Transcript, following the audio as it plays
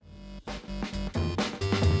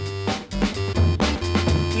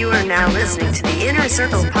You are now listening to the Inner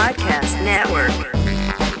Circle Podcast Network.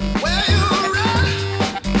 Where you run,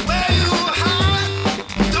 where you hide,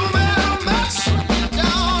 don't matter much. Down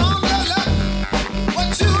on the luck, what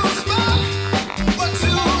you smoke, what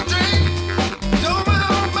you drink, don't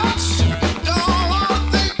matter much. Don't wanna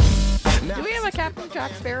think. Do we have a Captain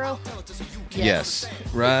Jack Sparrow? Yes.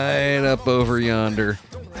 Right up over yonder.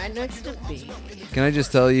 Right next to B. Can I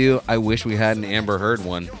just tell you, I wish we had an Amber Heard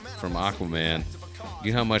one from Aquaman.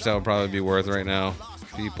 You know how much that would probably be worth right now?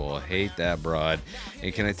 People hate that broad.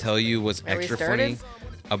 And can I tell you what's Are we extra started? funny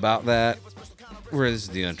about that? Where is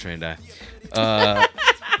the untrained eye?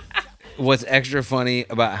 What's extra funny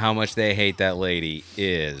about how much they hate that lady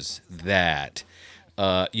is that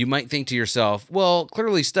you might think to yourself, well,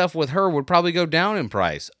 clearly stuff with her would probably go down in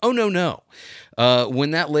price. Oh, no. When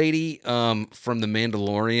that lady from The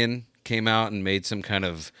Mandalorian came out and made some kind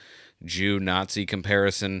of Jew-Nazi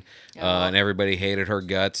comparison, and everybody hated her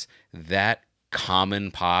guts, that common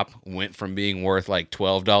pop went from being worth like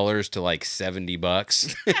 $12 to like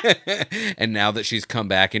 $70. And now that she's come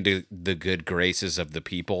back into the good graces of the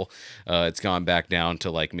people, it's gone back down to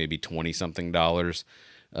like maybe $20-something.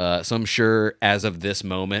 So I'm sure as of this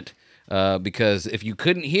moment, because if you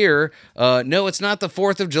couldn't hear, no, it's not the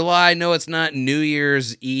 4th of July. No, it's not New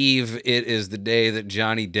Year's Eve. It is the day that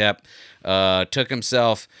Johnny Depp took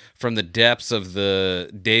himself from the depths of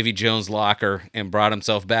the Davy Jones locker and brought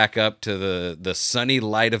himself back up to the sunny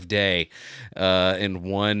light of day and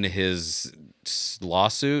won his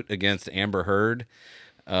lawsuit against Amber Heard.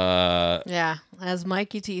 Yeah, as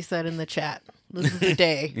Mikey T said in the chat, this is the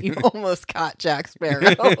day you almost caught Jack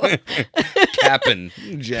Sparrow. Captain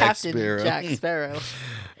Jack Captain Sparrow. Jack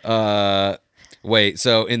Sparrow. Wait,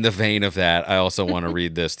 so in the vein of that, I also want to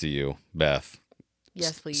read this to you, Beth.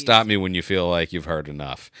 Yes, please. Stop me when you feel like you've heard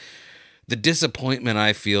enough. The disappointment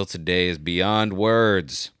I feel today is beyond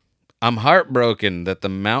words. I'm heartbroken that the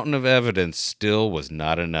mountain of evidence still was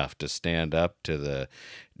not enough to stand up to the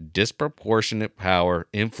disproportionate power,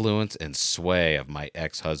 influence, and sway of my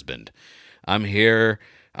ex-husband. I'm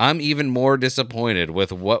even more disappointed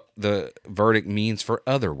with what the verdict means for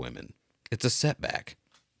other women. It's a setback.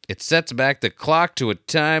 It sets back the clock to a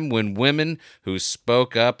time when women who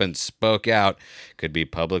spoke up and spoke out could be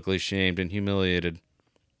publicly shamed and humiliated.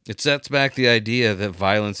 It sets back the idea that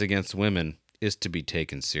violence against women is to be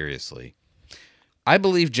taken seriously. I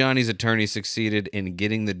believe Johnny's attorney succeeded in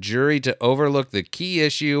getting the jury to overlook the key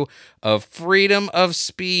issue of freedom of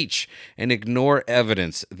speech and ignore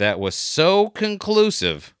evidence that was so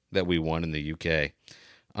conclusive that we won in the UK.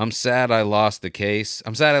 I'm sad I lost this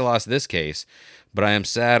case, but I am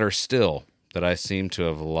sadder still that I seem to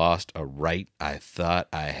have lost a right I thought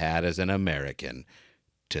I had as an American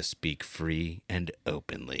to speak free and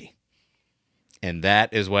openly. And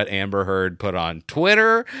that is what Amber Heard put on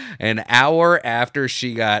Twitter an hour after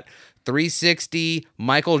she got 360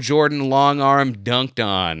 Michael Jordan long arm dunked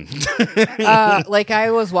on. Like I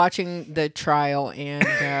was watching the trial and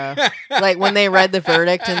like when they read the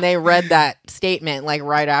verdict and they read that statement like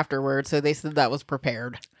right afterwards. So they said that was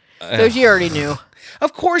prepared. So she already knew.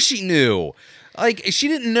 Of course she knew. Like she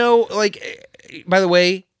didn't know. Like, by the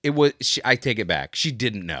way, I take it back. She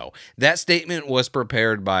didn't know. That statement was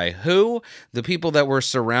prepared by who? The people that were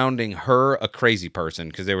surrounding her, a crazy person,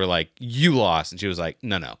 because they were like, you lost. And she was like,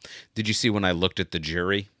 no. Did you see when I looked at the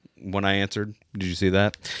jury when I answered? Did you see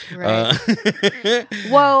that? Right.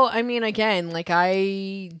 Well, I mean, again, like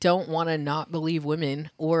I don't want to not believe women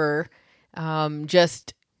or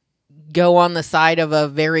just go on the side of a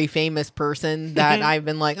very famous person that I've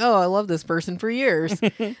been like, oh, I love this person for years.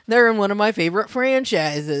 They're in one of my favorite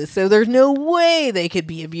franchises, so there's no way they could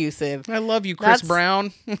be abusive. I love you, Chris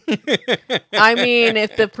Brown. I mean,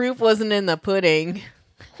 if the proof wasn't in the pudding,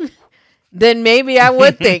 then maybe I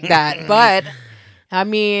would think that. But, I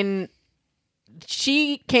mean,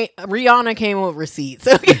 Rihanna came with receipts,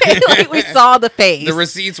 okay? Like, we saw the face. The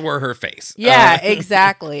receipts were her face. Yeah,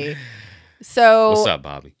 exactly. So, what's up,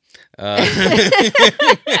 Bobby?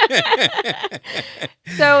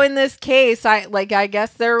 So in this case, I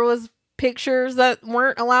guess there was pictures that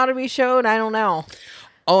weren't allowed to be showed. I don't know.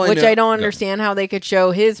 I don't understand how they could show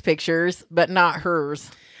his pictures, but not hers.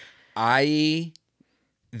 Where's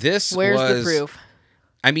the proof?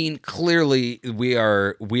 I mean, clearly we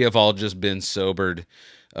have all just been sobered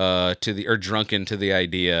drunken to the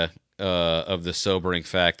idea of the sobering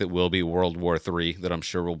fact that will be World War III, that I'm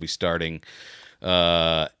sure will be starting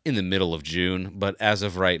in the middle of June. But as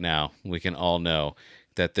of right now, we can all know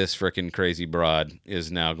that this frickin' crazy broad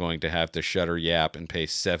is now going to have to shut her yap and pay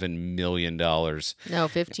 $7 million. No,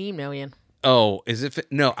 $15 million. Oh, is it?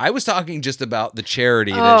 No, I was talking just about the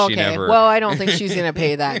charity Oh, that she okay. never. Well, I don't think she's gonna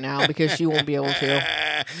pay that now because she won't be able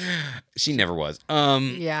to. She never was.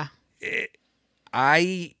 Yeah.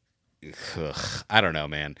 I don't know,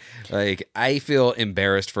 man. Like, I feel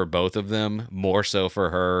embarrassed for both of them, more so for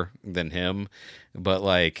her than him. But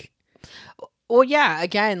like, Well, yeah.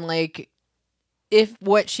 Again, like, if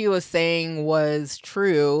what she was saying was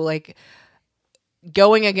true, like,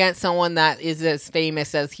 going against someone that is as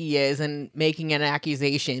famous as he is and making an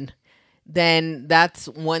accusation, then that's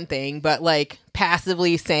one thing. But like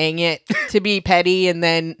passively saying it to be petty and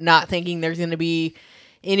then not thinking there's going to be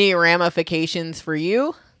any ramifications for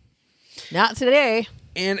you, not today.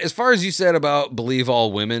 and as far as you said about believe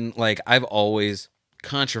all women, like, I've always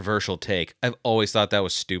controversial take. I've always thought that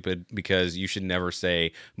was stupid because you should never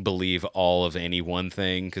say believe all of any one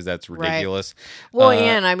thing because that's ridiculous. Well,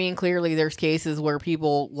 and I mean, clearly there's cases where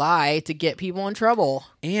people lie to get people in trouble.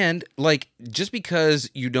 And like, just because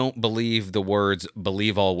you don't believe the words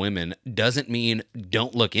believe all women doesn't mean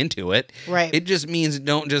don't look into it. Right. It just means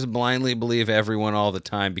don't just blindly believe everyone all the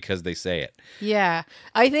time because they say it. Yeah.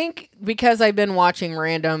 I think because I've been watching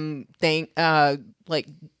random like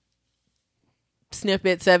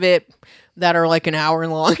snippets of it that are like an hour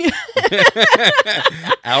long.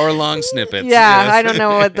 Hour-long snippets. Yeah, yes. I don't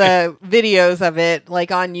know what the videos of it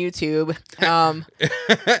like on YouTube.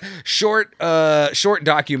 Short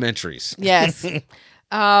documentaries. Yes.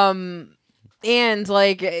 And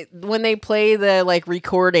like when they play the like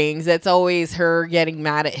recordings, it's always her getting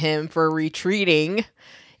mad at him for retreating,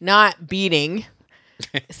 not beating.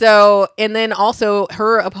 So, and then also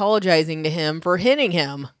her apologizing to him for hitting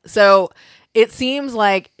him. So it seems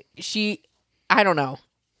like I don't know.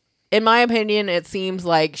 In my opinion, it seems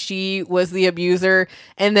like she was the abuser.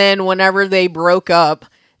 And then whenever they broke up,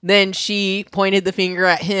 then she pointed the finger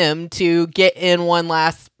at him to get in one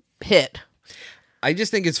last hit. I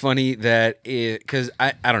just think it's funny that because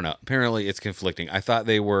I don't know. Apparently, it's conflicting. I thought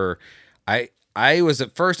they were. I was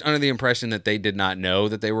at first under the impression that they did not know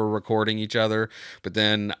that they were recording each other, but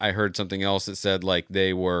then I heard something else that said like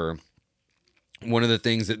they were. One of the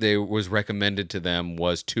things that was recommended to them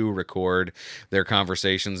was to record their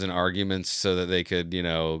conversations and arguments so that they could,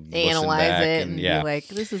 Analyze it and be like,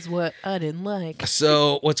 this is what I didn't like.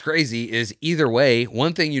 So what's crazy is either way,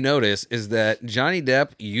 one thing you notice is that Johnny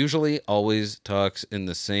Depp usually always talks at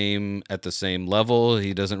the same level.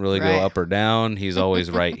 He doesn't really go up or down. He's always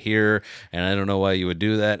right here. And I don't know why you would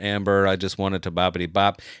do that, Amber. I just wanted to boppity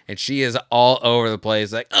bop. And she is all over the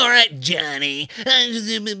place like, all right, Johnny. I'm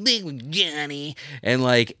just big with Johnny. And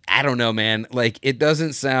like, I don't know, man. Like, it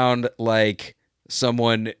doesn't sound like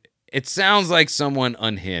someone. It sounds like someone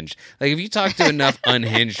unhinged. Like, if you talk to enough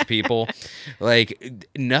unhinged people, like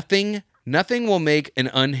nothing will make an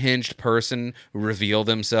unhinged person reveal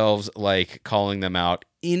themselves like calling them out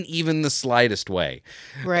in even the slightest way.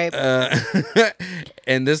 Right.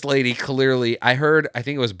 And this lady clearly, I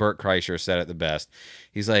think it was Bert Kreischer said it the best.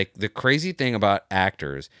 He's like, the crazy thing about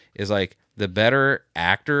actors is like, the better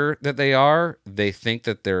actor that they are, they think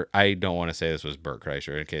that they're. I don't want to say this was Bert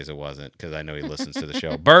Kreischer in case it wasn't, because I know he listens to the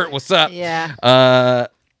show. Bert, what's up? Yeah.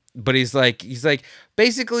 But he's like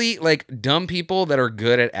basically like dumb people that are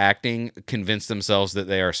good at acting convince themselves that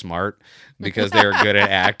they are smart because they are good at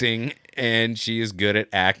acting, and she is good at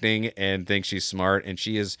acting and thinks she's smart, and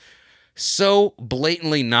she is so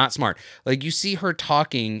blatantly not smart. Like, you see her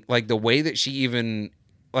talking, like the way that she even.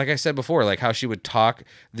 Like I said before, like how she would talk,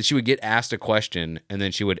 that she would get asked a question and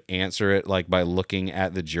then she would answer it like by looking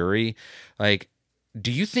at the jury. Like,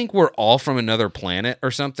 do you think we're all from another planet or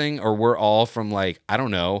something? Or we're all from like, I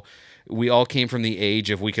don't know. We all came from the age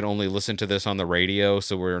of we could only listen to this on the radio,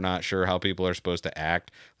 so we're not sure how people are supposed to act.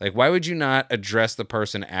 Like, why would you not address the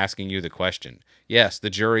person asking you the question? Yes, the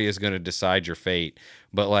jury is going to decide your fate,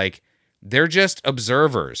 but like, they're just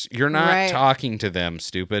observers. You're not talking to them,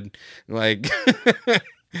 stupid. Like...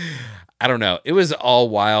 I don't know. It was all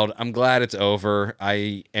wild. I'm glad it's over.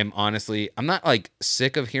 I'm not like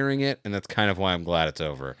sick of hearing it, and that's kind of why I'm glad it's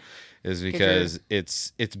over. Is because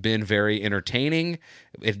it's been very entertaining.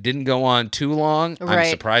 It didn't go on too long. Right. I'm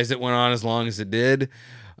surprised it went on as long as it did.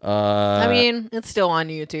 I mean, it's still on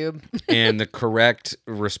YouTube. And the correct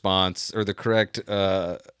response or the correct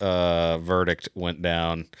verdict went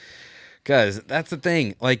down. Because that's the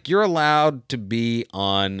thing. Like, you're allowed to be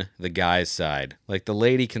on the guy's side. Like, the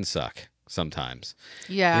lady can suck sometimes.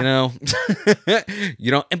 Yeah.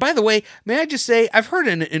 And by the way, may I just say, I've heard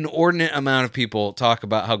an inordinate amount of people talk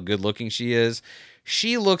about how good looking she is.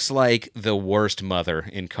 She looks like the worst mother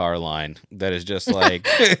in Carline. That is just like...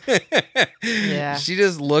 Yeah. She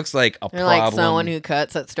just looks like a problem. Like someone who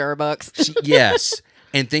cuts at Starbucks. Yes.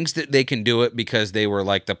 and thinks that they can do it because they were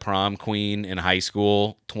like the prom queen in high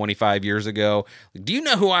school 25 years ago. Do you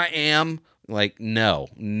know who I am? Like, no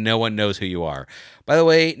one knows who you are. By the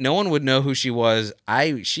way, no one would know who she was.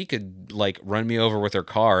 She could like run me over with her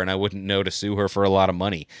car and I wouldn't know to sue her for a lot of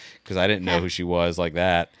money because I didn't know who she was like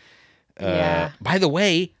that. Yeah. By the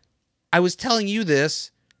way, I was telling you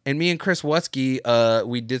this, and me and Chris Wutsky,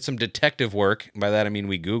 we did some detective work. By that I mean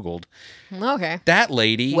we Googled. Okay. That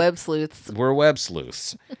lady. Web sleuths. We're web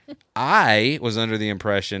sleuths. I was under the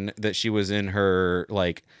impression that she was in her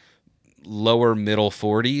like lower middle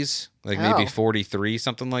 40s, like maybe 43,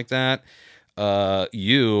 something like that. How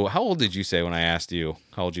old did you say when I asked you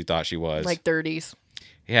how old you thought she was? Like 30s.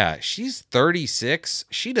 Yeah, she's 36.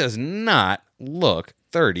 She does not look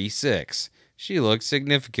 36. She looks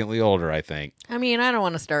significantly older, I think. I mean, I don't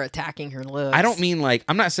want to start attacking her looks. I don't mean like,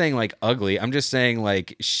 I'm not saying like ugly. I'm just saying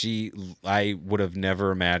like I would have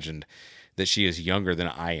never imagined that she is younger than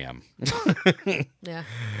I am. Yeah.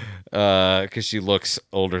 Because she looks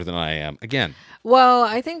older than I am. Again. Well,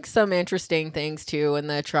 I think some interesting things too in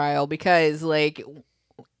the trial because like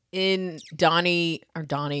in I'm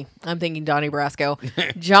thinking Donnie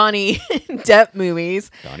Brasco, Johnny Depp movies.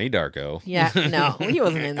 Donnie Darko. Yeah, no, he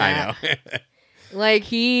wasn't in that. I know. Like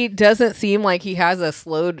he doesn't seem like he has a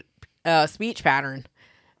slowed speech pattern.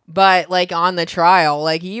 But like on the trial,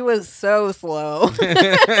 like he was so slow.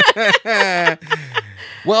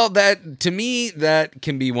 Well, that to me, that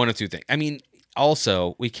can be one of two things. I mean,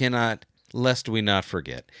 also, we cannot, lest we not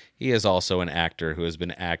forget, he is also an actor who has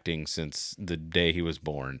been acting since the day he was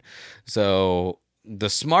born. So the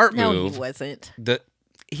smart move. No, he wasn't.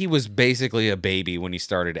 He was basically a baby when he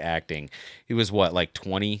started acting. He was what, like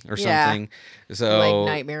 20 or something? So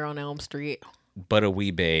like Nightmare on Elm Street. But a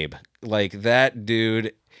wee babe. Like that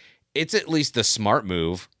dude, it's at least the smart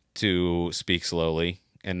move to speak slowly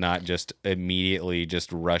and not just immediately just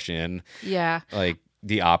rush in. Yeah. Like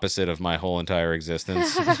the opposite of my whole entire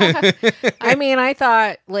existence. I mean, I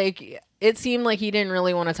thought like it seemed like he didn't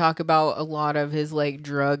really want to talk about a lot of his like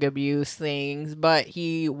drug abuse things, but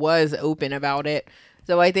he was open about it.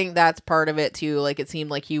 So I think that's part of it too. Like it seemed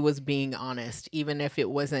like he was being honest, even if it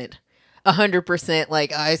wasn't 100%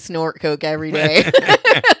 like I snort coke every day.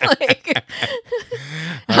 Like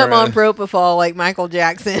I'm on propofol like Michael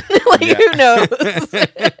Jackson. Like who knows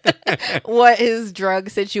what his drug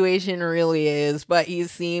situation really is, but he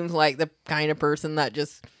seems like the kind of person that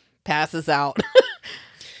just passes out.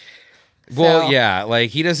 Well, yeah, like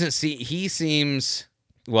he seems,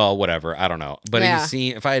 well, whatever, I don't know. But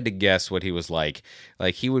if I had to guess what he was like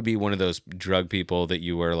he would be one of those drug people that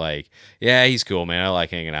you were like, yeah, he's cool, man. I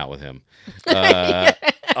like hanging out with him.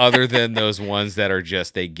 Other than those ones that are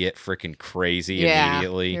just, they get freaking crazy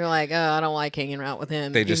immediately. You're like, oh, I don't like hanging out with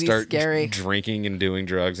him. They just start scary. drinking and doing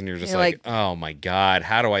drugs, and you're just like, oh my God,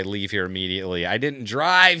 how do I leave here immediately? I didn't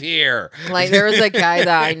drive here. Like, there was a guy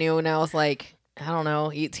that I knew when I was like, I don't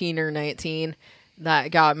know, 18 or 19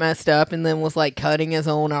 that got messed up and then was like cutting his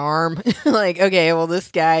own arm. Like, okay, well, this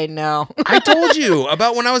guy, no. I told you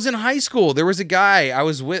about when I was in high school. There was a guy I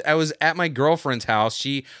was at my girlfriend's house.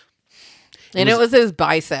 It was his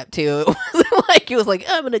bicep too. It was like he was like,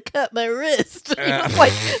 I'm gonna cut my wrist. He was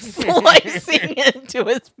like slicing into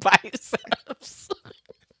his biceps.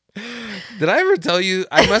 Did I ever tell you?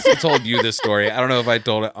 I must have told you this story. I don't know if I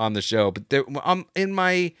told it on the show, but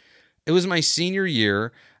it was my senior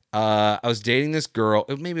year. I was dating this girl.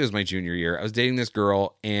 Maybe it was my junior year. I was dating this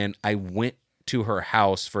girl, and I went to her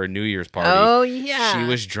house for a New Year's party. Oh, yeah. She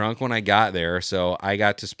was drunk when I got there, so I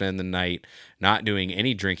got to spend the night not doing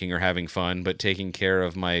any drinking or having fun, but taking care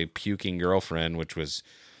of my puking girlfriend, which was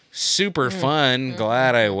super fun.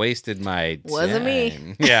 Glad I wasted my Wasn't time.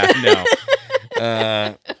 me. Yeah,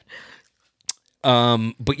 no.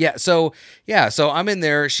 But so I'm in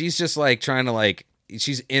there. She's just like trying to like,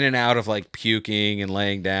 she's in and out of like puking and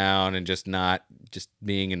laying down and just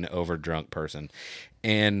being an overdrunk person.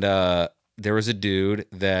 And there was a dude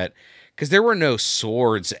that, because there were no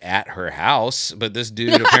swords at her house, but this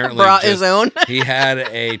dude apparently brought his own. He had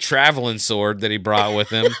a traveling sword that he brought with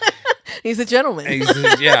him. He's a gentleman.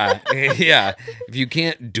 Yeah. If you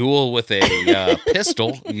can't duel with a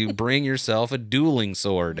pistol, you bring yourself a dueling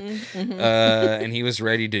sword. Mm-hmm. And he was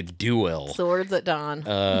ready to duel. Swords at dawn.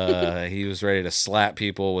 He was ready to slap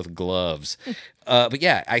people with gloves. But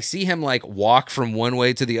yeah, I see him like walk from one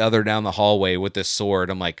way to the other down the hallway with this sword.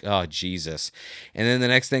 I'm like, oh, Jesus. And then the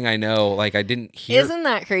next thing I know, like I didn't hear. Isn't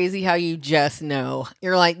that crazy how you just know?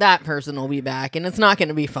 You're like, that person will be back and it's not going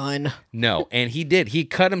to be fun. No. And he did. He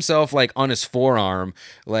cut himself like on his forearm,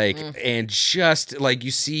 like, and just like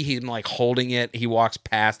you see him like holding it. He walks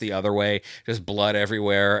past the other way, just blood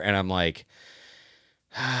everywhere. And I'm like,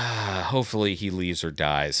 Hopefully he leaves or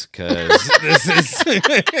dies, because this is...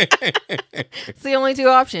 It's the only two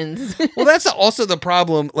options. Well, that's also the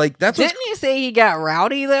problem. Like, that's what's... Didn't you say he got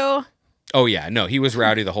rowdy, though? Oh yeah, no, he was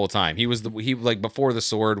rowdy the whole time. He like before the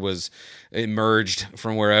sword was emerged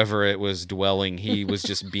from wherever it was dwelling, he was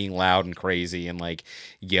just being loud and crazy and like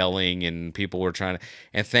yelling, and people were trying to,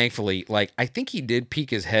 and thankfully, like, I think he did peek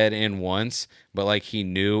his head in once, but like he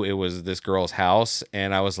knew it was this girl's house,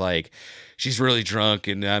 and I was like, she's really drunk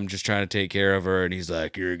and I'm just trying to take care of her, and he's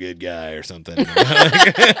like, you're a good guy or something.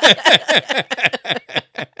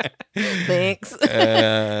 Thanks.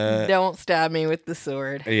 Don't stab me with the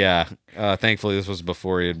sword. Yeah. Thankfully, this was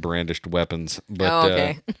before he had brandished weapons. But,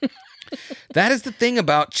 okay. That is the thing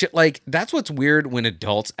about like, that's what's weird when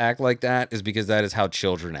adults act like that, is because that is how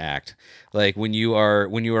children act. Like when you are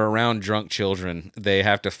around drunk children, they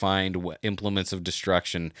have to find implements of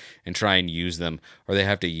destruction and try and use them, or they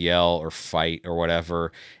have to yell or fight or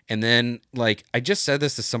whatever. And then, like, I just said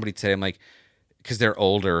this to somebody today. I'm like, because they're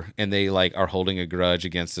older and they like are holding a grudge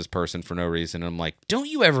against this person for no reason. And I'm like, don't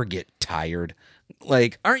you ever get tired?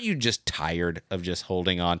 Like, aren't you just tired of just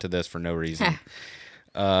holding on to this for no reason?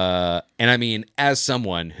 And I mean, as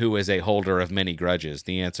someone who is a holder of many grudges,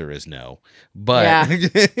 the answer is no. But, Yeah.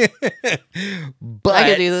 but I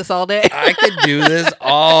could do this all day. I could do this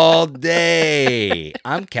all day.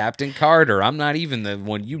 I'm Captain Carter. I'm not even the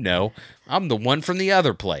one you know. I'm the one from the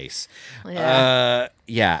other place. Yeah.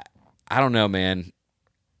 I don't know, man.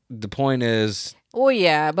 The point is... Well,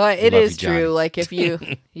 yeah, but it Love is you, Johnny. true. Like, if you...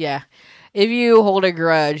 yeah. If you hold a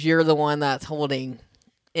grudge, you're the one that's holding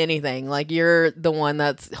anything. Like, you're the one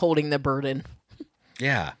that's holding the burden.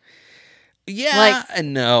 Yeah. Yeah, Like,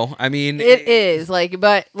 and no. I mean... It is. Like,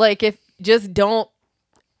 but, like, if... Just don't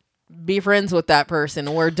be friends with that person,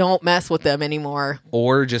 or don't mess with them anymore.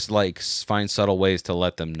 Or just, like, find subtle ways to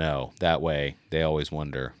let them know. That way, they always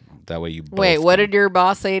wonder... That way you both Wait, what can... did your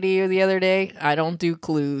boss say to you the other day? I don't do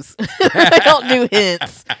clues. I don't do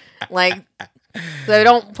hints. Like, so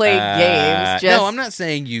don't play games. Just... No, I'm not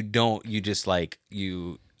saying you don't. You just like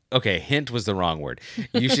you. Okay, hint was the wrong word.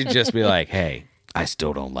 You should just be like, hey, I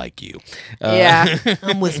still don't like you. Yeah.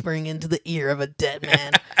 I'm whispering into the ear of a dead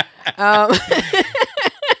man.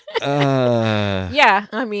 Yeah,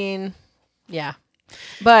 I mean, yeah.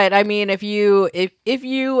 But I mean, if you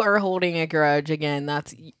are holding a grudge, again,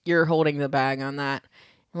 you're holding the bag on that.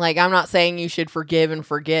 Like, I'm not saying you should forgive and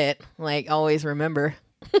forget. Like, always remember.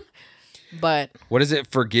 But what is it?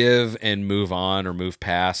 Forgive and move on, or move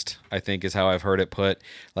past, I think is how I've heard it put.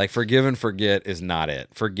 Like, forgive and forget is not it.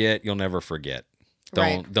 Forget, you'll never forget.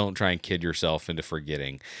 Don't try and kid yourself into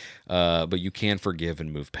forgetting. But you can forgive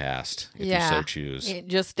and move past if you so choose.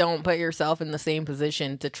 Just don't put yourself in the same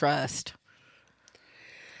position to trust.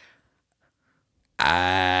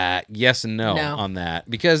 Yes and no on that,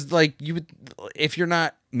 because like you would, if you're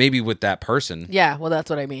not maybe with that person. Yeah, well, that's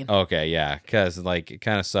what I mean. Okay, yeah, because like it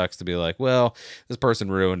kind of sucks to be like, well, this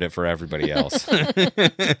person ruined it for everybody else.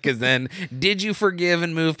 Because then, did you forgive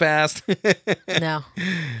and move past? No,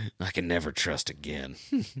 I can never trust again.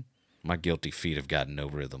 My guilty feet have gotten no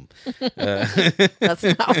rhythm. That's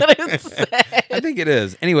not what it said. I think it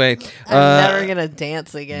is. Anyway, I'm never gonna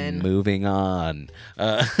dance again. Moving on.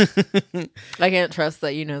 I can't trust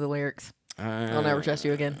that you know the lyrics. I'll never trust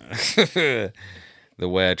you again. The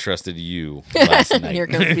way I trusted you last night. Here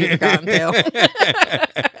comes Peter Cottontail.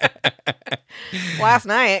 Last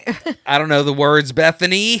night. I don't know the words,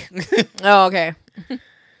 Bethany. Oh, okay.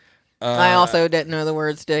 I also didn't know the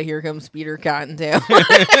words to Here Comes Peter Cottontail.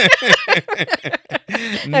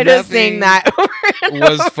 I just sing that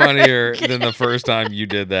was funnier than the first time you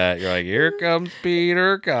did that. You're like, here comes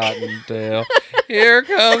Peter Cottontail. Here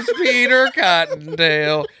comes Peter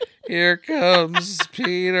Cottontail. Here comes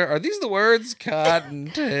Peter. Are these the words?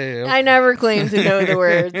 Cottontail. I never claimed to know the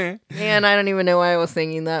words. And I don't even know why I was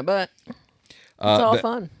singing that, but it's all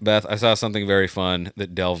fun. Beth, I saw something very fun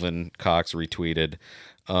that Delvin Cox retweeted.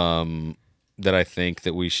 That I think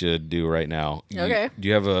that we should do right now. Okay. Do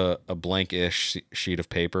you have a blank-ish sheet of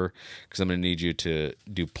paper? Because I'm going to need you to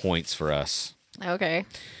do points for us. Okay.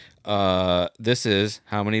 This is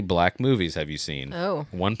how many black movies have you seen? Oh.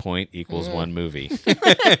 1 point equals one movie.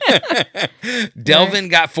 Delvin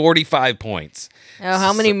got 45 points. Oh,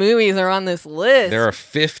 how many movies are on this list? There are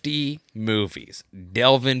 50 movies.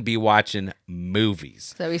 Delvin be watching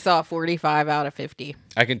movies. So we saw 45 out of 50.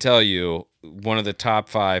 I can tell you, one of the top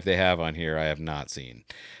 5 they have on here I have not seen,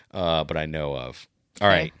 but I know of. All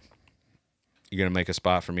right. You going to make a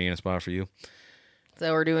spot for me and a spot for you?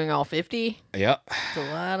 So we're doing all 50? Yep. It's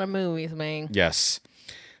a lot of movies, man. Yes.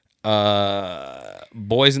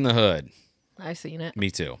 Boys in the Hood. I've seen it. Me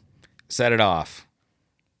too. Set It Off.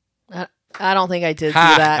 I don't think I did see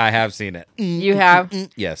Ha! that. I have seen it. You have?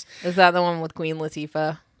 Yes. Is that the one with Queen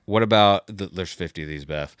Latifah? What about there's 50 of these,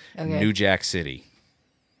 Beth. Okay. New Jack City.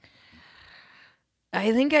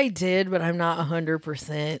 I think I did, but I'm not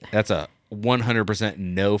 100%. That's a 100%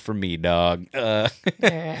 no for me, dog. All right,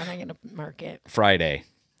 I'm not going to mark it. Friday.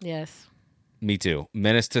 Yes. Me too.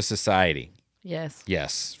 Menace to Society. Yes.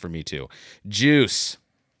 Yes, for me too. Juice.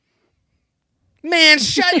 Man,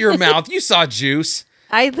 shut your mouth. You saw Juice.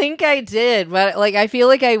 I think I did, but like I feel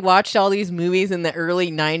like I watched all these movies in the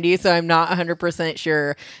early 90s, so I'm not 100%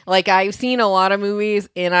 sure. Like I've seen a lot of movies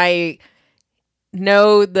and I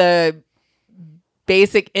know the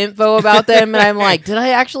basic info about them and I'm like, did I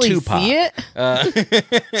actually Tupac. see it?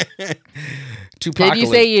 Tupac. Did you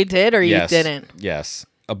say you did or Yes. you didn't? Yes.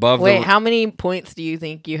 Above Wait, the how many points do you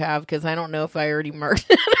think you have? Because I don't know if I already marked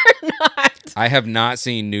it or not. I have not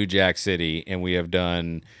seen New Jack City, and we have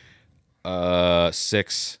done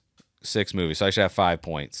six movies, so I should have 5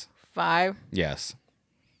 points. 5? Yes.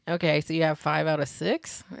 Okay, so you have 5 out of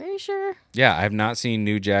 6? Are you sure? Yeah, I have not seen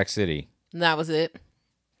New Jack City. And that was it.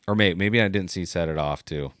 Or maybe I didn't see Set It Off,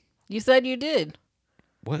 too. You said you did.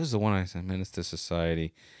 What is the one I said? Menace to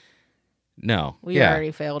Society. No. We yeah.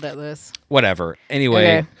 already failed at this. Whatever.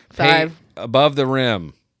 Anyway. Okay, 5. Above the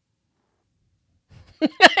Rim.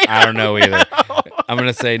 I don't know either. I'm going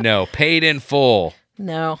to say no. Paid in Full.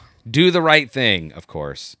 No. Do the Right Thing, of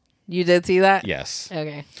course. You did see that? Yes.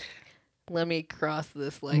 Okay. Let me cross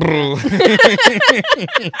this like that.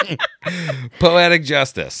 Poetic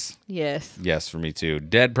Justice. Yes. Yes, for me too.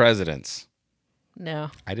 Dead Presidents. No.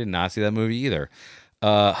 I did not see that movie either.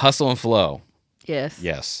 Hustle and Flow. Yes.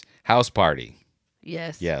 Yes. House Party.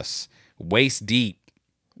 Yes. Yes. Waist Deep.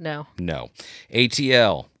 No. No.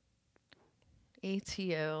 ATL.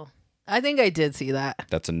 ATO. I think I did see that.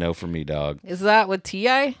 That's a no for me, dog. Is that with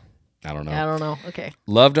T.I.? I don't know. I don't know. Okay.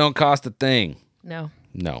 Love Don't Cost a Thing. No.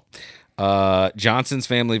 No. Johnson's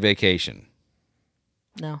Family Vacation.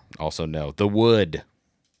 No. Also no. The Wood.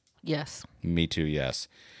 Yes. Me too, yes.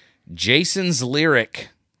 Jason's Lyric.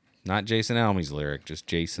 Not Jason Almey's lyric, just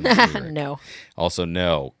Jason's lyric. No. Also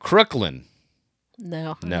no. Crooklyn.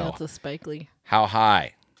 No. No. That's a Spike Lee. How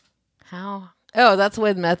High. How? Oh, that's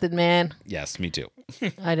with Method Man. Yes, me too.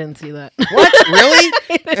 I didn't see that. What? Really?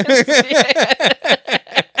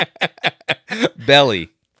 Belly.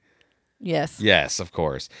 Yes. Yes, of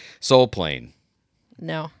course. Soul Plane.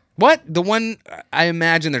 No. What? The one, I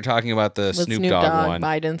imagine they're talking about the With Snoop Dogg one. But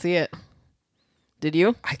I didn't see it. Did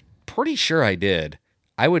you? I'm pretty sure I did.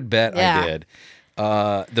 I would bet Yeah. I did.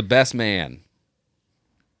 The Best Man.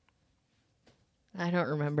 I don't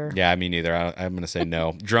remember. Yeah, me neither. I'm going to say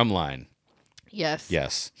no. Drumline. Yes.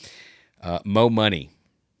 Yes. Mo Money.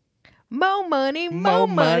 Mo money, Mo mo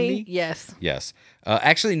money. money. Yes. Yes.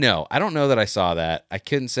 Actually, no. I don't know that I saw that. I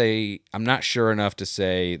couldn't say. I'm not sure enough to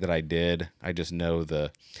say that I did. I just know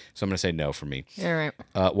the. So I'm going to say no for me. All right.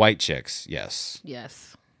 White Chicks. Yes.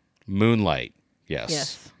 Yes. Moonlight. Yes.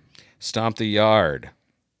 Yes. Stomp the Yard.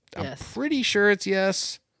 I'm Yes. pretty sure it's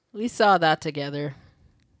yes. We saw that together.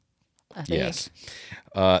 I think. Yes.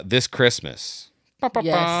 This Christmas.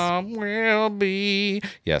 Yes. Will be.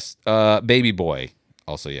 Yes. Baby Boy.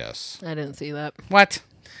 Also yes. I didn't see that. What?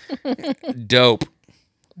 Dope.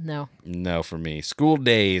 No. No for me. School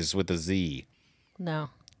Days with a Z. No.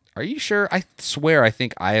 Are you sure? I swear I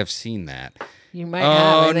think I have seen that. You might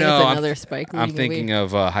have. I think no. it's another Spike Lee I'm movie. thinking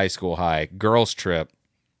of High School High. Girls Trip.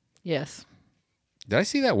 Yes. Did I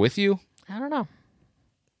see that with you? I don't know.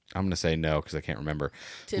 I'm going to say no because I can't remember.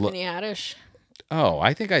 Tiffany Haddish. Oh,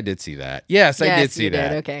 I think I did see that. Yes, I did see you that.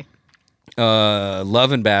 Did. Okay.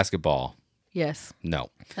 Love and Basketball. Yes. No.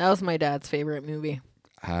 That was my dad's favorite movie.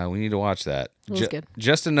 We need to watch that. It was good.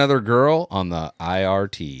 Just Another Girl on the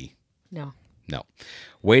IRT. No. No.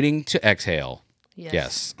 Waiting to Exhale.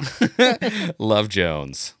 Yes. Yes. Love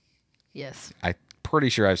Jones. Yes. I'm pretty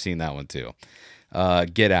sure I've seen that one too.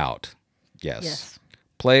 Get Out. Yes. Yes.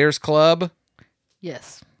 Players Club.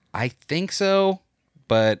 Yes. I think so,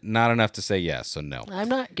 but not enough to say yes, so no. I'm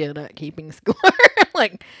not good at keeping score.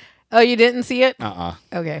 Like, oh, you didn't see it?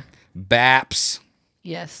 Okay. Baps.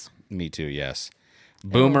 Yes. Me too, yes.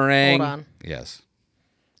 Boomerang. Hold on. Yes.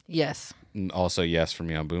 Yes. Also yes for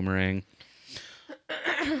me on Boomerang.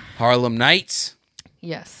 Harlem Nights.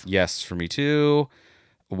 Yes. Yes for me too.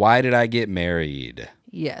 Why Did I Get Married?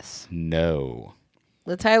 Yes. No.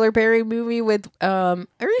 The Tyler Perry movie with, are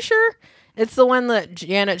you sure? It's the one that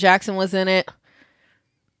Janet Jackson was in it.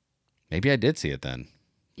 Maybe I did see it then.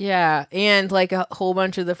 Yeah. And like a whole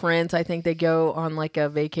bunch of the friends, I think they go on like a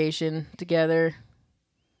vacation together.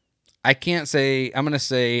 I can't say, I'm going to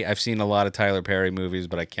say I've seen a lot of Tyler Perry movies,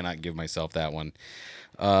 but I cannot give myself that one.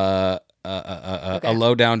 A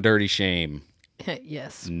low down dirty shame.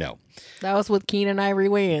 Yes. No. That was with Keenan Ivory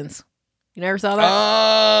Wayans. You never saw that?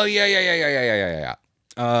 Oh, yeah.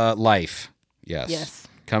 Life. Yes. Yes.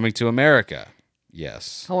 Coming to America.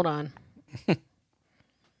 Yes. Hold on.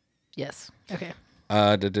 Yes. Okay.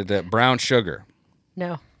 Brown sugar.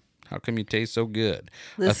 No. How come you taste so good?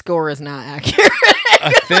 This score is not accurate.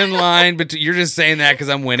 A thin line between. You're just saying that because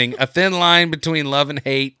I'm winning. A thin line between love and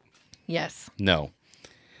hate. Yes. No.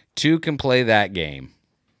 Two can play that game.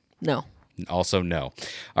 No. Also, no.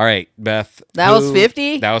 All right, Beth. That was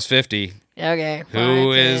 50? That was 50. Okay. Who 5, 10,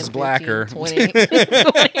 is 15, blacker? 20, 25.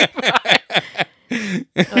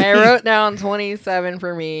 I wrote down 27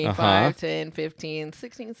 for me. 5, 10, 15,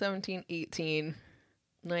 16, 17, 18,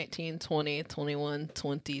 19, 20, 21,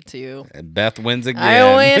 22. And Beth wins again.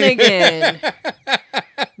 I win again.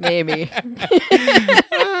 Maybe.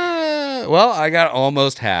 Well, I got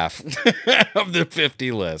almost half of the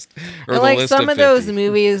 50 list. Or the Like list some of 50. those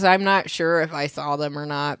movies, I'm not sure if I saw them or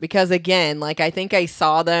not. Because again, like I think I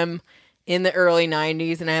saw them in the early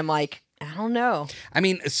 90s and I'm like, I don't know. I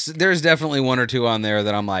mean, there's definitely one or two on there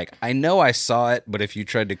that I'm like, I know I saw it, but if you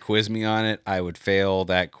tried to quiz me on it, I would fail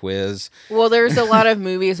that quiz. Well, there's a lot of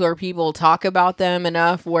movies where people talk about them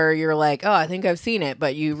enough where you're like, oh, I think I've seen it,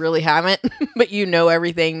 but you really haven't. But you know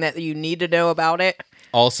everything that you need to know about it.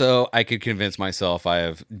 Also, I could convince myself I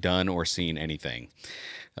have done or seen anything.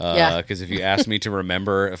 Yeah. Because if you ask me to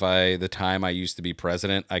remember the time I used to be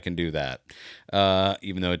president, I can do that.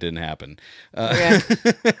 Even though it didn't happen.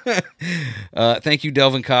 Thank you,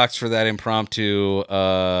 Delvin Cox, for that impromptu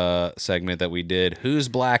segment that we did. Who's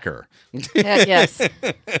blacker? Yes.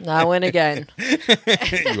 I win again.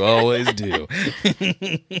 You always do.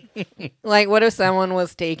 Like, what if someone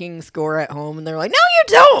was taking score at home and they're like, no, you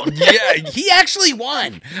don't. Yeah, he actually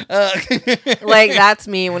won. Like, that's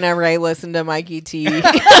me whenever I listen to Mikey T.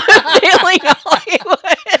 Failing Hollywood.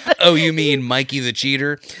 Oh, you mean Mikey the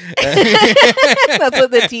Cheater? That's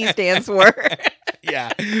what the T stands for.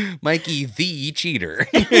 Yeah, Mikey the Cheater.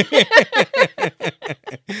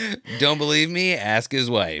 Don't believe me? Ask his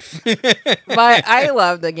wife. But I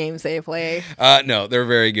love the games they play. No, they're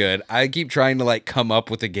very good. I keep trying to like come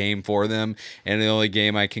up with a game for them, and the only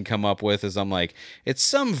game I can come up with is I'm like, it's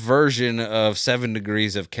some version of 7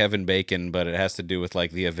 Degrees of Kevin Bacon, but it has to do with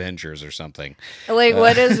like the Avengers or something. Like,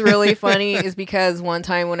 what is really funny is because one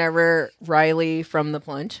time whenever Riley from The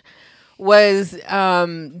Plunge was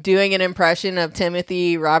doing an impression of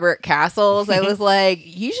Timothy Robert Castles, I was like,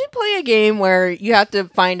 you should play a game where you have to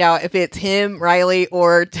find out if it's him, Riley,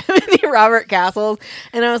 or Timothy Robert Castles.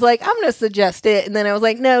 And I was like, I'm going to suggest it. And then I was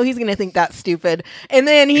like, no, he's going to think that's stupid. And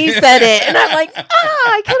then he said it. And I'm like,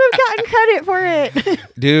 I could have gotten credit for it.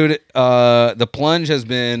 Dude, The Plunge has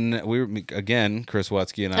been, again, Chris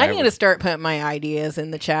Watsky and I need to start putting my ideas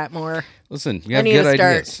in the chat more. Listen, you have good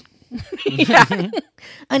ideas. Yeah.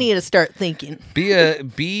 I need to start thinking. Be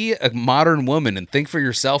a modern woman and think for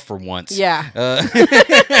yourself for once. Yeah.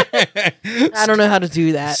 I don't know how to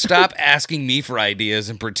do that. Stop asking me for ideas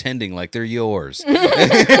and pretending like they're yours.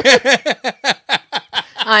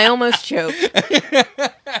 I almost choked.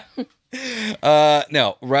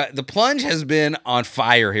 No, right. The Plunge has been on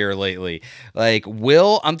fire here lately. Like,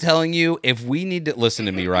 I'm telling you, if we need to listen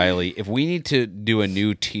to me, Riley, if we need to do a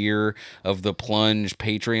new tier of the Plunge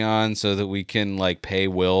Patreon so that we can like pay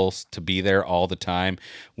Will to be there all the time,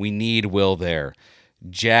 we need Will there.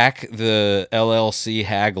 Jack, the LLC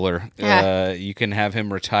haggler, you can have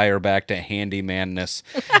him retire back to handymanness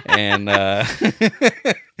and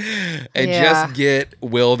just get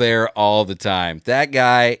Will there all the time. That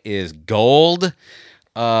guy is gold.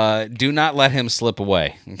 Do not let him slip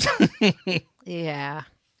away. Yeah.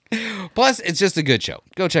 Plus, it's just a good show.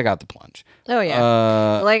 Go check out The Plunge. Oh,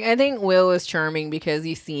 yeah. Like, I think Will is charming because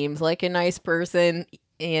he seems like a nice person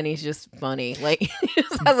and he's just funny. Like, he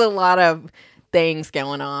just has a lot of things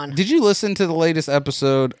going on. Did you listen to the latest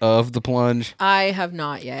episode of The Plunge? I have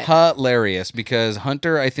not yet. Hilarious, because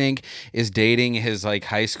Hunter, I think, is dating his like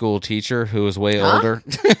high school teacher who is way older.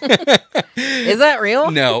 Is that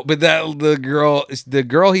real? No, but the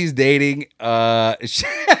girl he's dating, is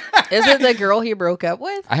it the girl he broke up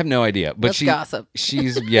with? I have no idea, but Let's gossip.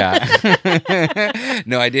 She's yeah.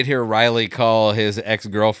 No, I did hear Riley call his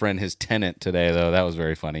ex-girlfriend his tenant today, though. That was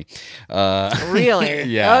very funny. Really?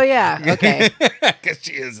 Yeah. Oh yeah. Okay. Because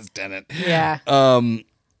she is his tenant. Yeah.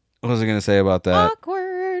 What was I going to say about that?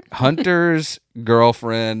 Awkward. Hunter's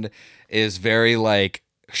girlfriend is very like,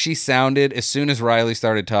 she sounded, as soon as Riley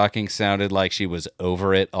started talking, sounded like she was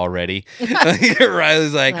over it already.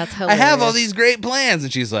 Riley's like, I have all these great plans.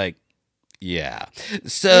 And she's like, yeah.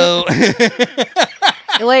 So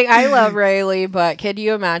Like, I love Riley, but can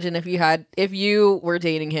you imagine if you were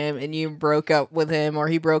dating him and you broke up with him, or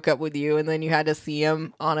he broke up with you, and then you had to see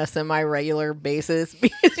him on a semi-regular basis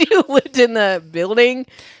because you lived in the building?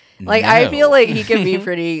 Like, I feel No. like he can be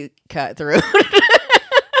pretty cutthroat.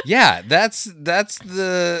 Yeah, that's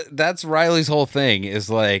Riley's whole thing is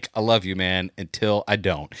like, I love you, man, until I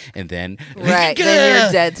don't. And then Right, then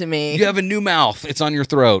you're dead to me. You have a new mouth. It's on your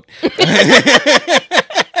throat.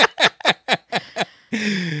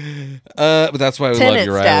 But that's why we love Tenant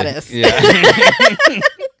you, Riley. status. Yeah.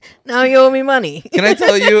 Now you owe me money. Can I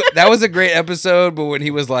tell you, that was a great episode, but when he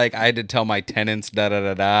was like, I had to tell my tenants,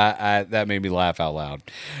 da-da-da-da, that made me laugh out loud.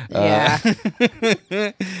 Yeah.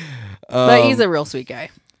 But he's a real sweet guy.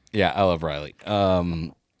 Yeah, I love Riley.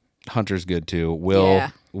 Hunter's good too. Yeah.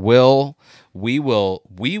 We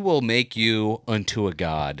will make you unto a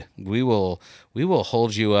god. We will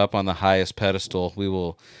hold you up on the highest pedestal. We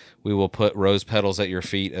will put rose petals at your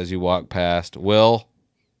feet as you walk past. Will,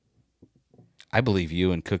 I believe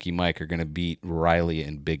you and Cookie Mike are going to beat Riley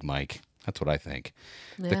and Big Mike. That's what I think.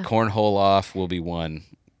 Yeah. The cornhole off will be won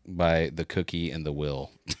by the Cookie and the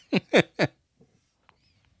Will.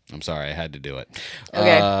 I'm sorry, I had to do it.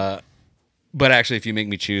 Okay. But actually, if you make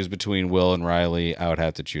me choose between Will and Riley, I would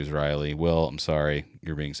have to choose Riley. Will, I'm sorry,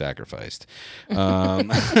 you're being sacrificed.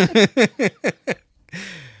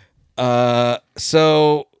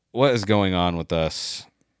 So what is going on with us?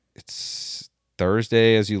 It's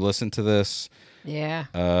Thursday as you listen to this.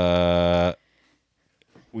 Yeah.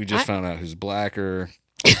 We just found out who's blacker.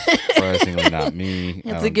 Surprisingly, not me.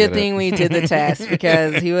 It's a good thing we did the test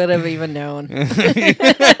because he would have even known.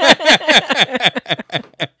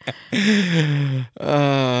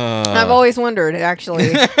 I've always wondered,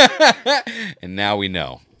 actually. And now we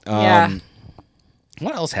know. Yeah.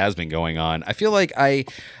 What else has been going on? I feel like I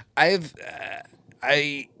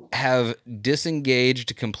have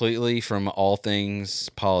disengaged completely from all things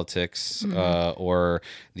politics or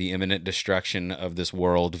the imminent destruction of this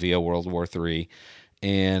world via World War III.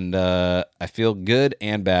 And I feel good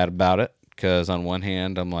and bad about it because on one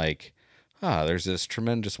hand, I'm like, there's this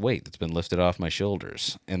tremendous weight that's been lifted off my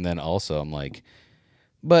shoulders. And then also I'm like,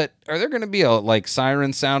 but are there going to be like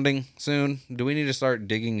sirens sounding soon? Do we need to start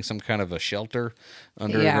digging some kind of a shelter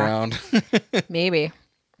underground? Maybe.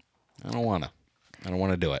 I don't want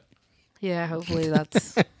to do it. Yeah, hopefully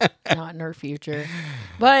that's not in our future.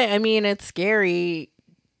 But, I mean, it's scary,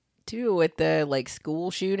 too, with the, like,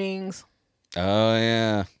 school shootings. Oh,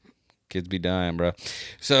 yeah. Kids be dying, bro.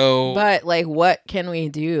 So, But, like, what can we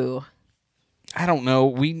do? I don't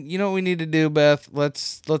know. You know what we need to do, Beth?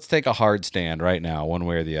 Let's take a hard stand right now, one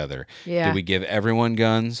way or the other. Yeah. Do we give everyone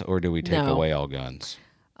guns or do we take No. away all guns?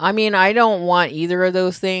 I mean, I don't want either of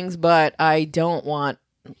those things, but I don't want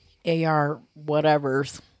AR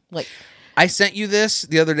whatevers. Like, I sent you this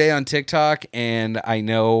the other day on TikTok, and I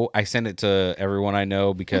know I sent it to everyone I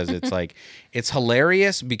know because it's like, it's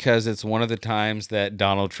hilarious because it's one of the times that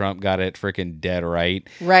Donald Trump got it freaking dead right.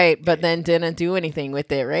 right, but then didn't do anything with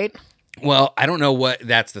it, right? Well, I don't know what,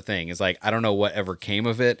 that's the thing. Is like, I don't know what ever came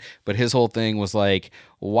of it, but his whole thing was like,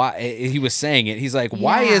 why, he was saying it. He's like,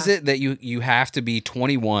 why Yeah. is it that you have to be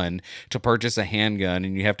 21 to purchase a handgun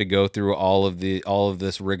and you have to go through all of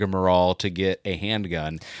this rigmarole to get a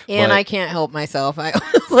handgun? And But- I can't help myself. I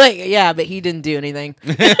was like, yeah, but he didn't do anything.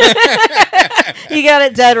 He got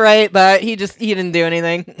it dead right, but he didn't do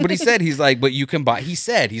anything. But he said, he's like, but you can buy, he's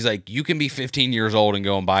like, you can be 15 years old and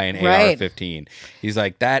go and buy an Right. AR-15. He's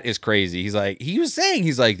like, that is crazy. He's like, he was saying,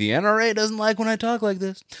 he's like, the NRA doesn't like when I talk like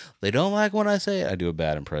this. They don't like when I say it. I do a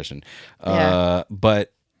bad impression. Yeah.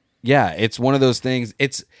 But yeah, it's one of those things.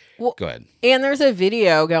 Go ahead. And there's a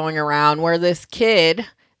video going around where this kid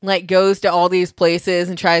like goes to all these places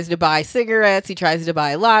and tries to buy cigarettes. He tries to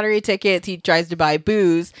buy lottery tickets. He tries to buy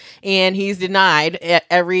booze, and he's denied at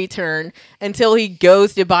every turn until he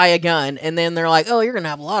goes to buy a gun. And then they're like, "Oh, you're gonna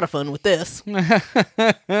have a lot of fun with this."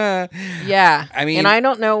 Yeah, I mean- and I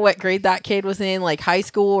don't know what grade that kid was in, like high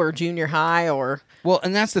school or junior high or. Well,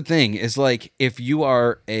 and that's the thing is like, if you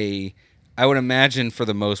are I would imagine for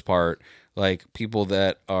the most part, like people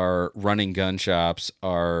that are running gun shops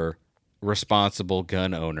are responsible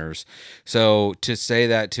gun owners. So to say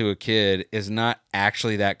that to a kid is not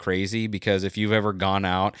actually that crazy because if you've ever gone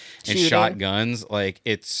out and Shooting. shot guns, like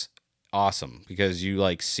it's awesome because you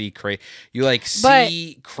like see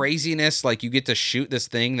see craziness, like you get to shoot this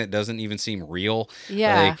thing that doesn't even seem real.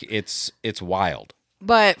 Yeah. Like it's wild.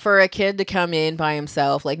 But for a kid to come in by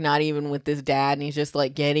himself, like not even with his dad, and he's just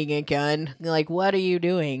like getting a gun, like, what are you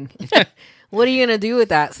doing? What are you gonna do with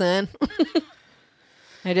that, son?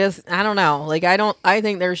 I don't know. Like, I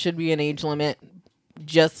think there should be an age limit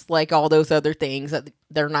just like all those other things that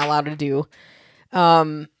they're not allowed to do.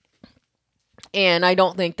 And I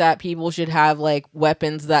don't think that people should have like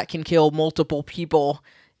weapons that can kill multiple people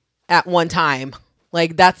at one time.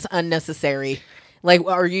 Like, that's unnecessary. Like,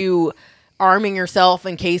 are you arming yourself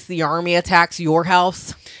in case the army attacks your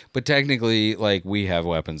house? But technically, like, we have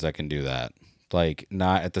weapons that can do that. Like,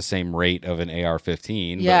 not at the same rate of an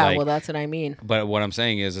AR-15. Yeah, but like, well, that's what I mean. But what I'm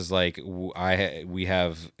saying is like, we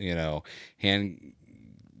have, you know,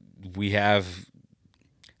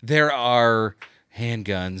 there are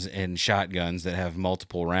handguns and shotguns that have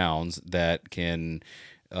multiple rounds that can,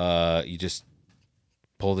 you just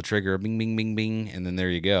pull the trigger, bing, bing, bing, bing, and then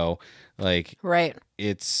there you go. Like, Right.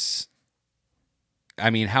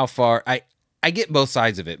 I mean, how far, I get both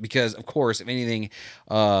sides of it because, of course, if anything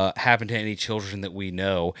happened to any children that we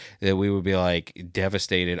know, that we would be like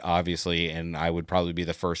devastated, obviously, and I would probably be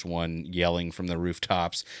the first one yelling from the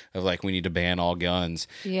rooftops of like, we need to ban all guns.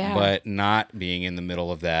 Yeah. But not being in the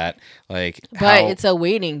middle of that, like, But it's a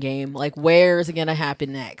waiting game. Like, where's it gonna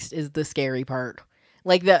happen next is the scary part.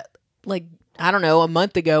 Like I don't know, a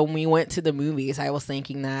month ago when we went to the movies, I was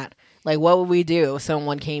thinking that, like, what would we do if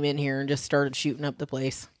someone came in here and just started shooting up the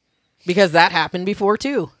place? Because that happened before,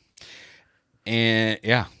 too. And,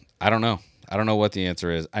 yeah, I don't know. I don't know what the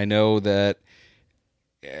answer is. I know that,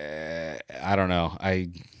 I don't know.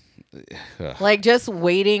 Like, just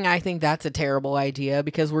waiting, I think that's a terrible idea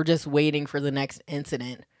because we're just waiting for the next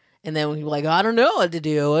incident. And then we're like, I don't know what to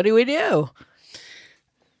do. What do we do?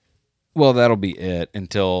 Well, that'll be it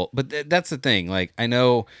until, but that's the thing. Like, I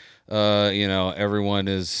know, you know, everyone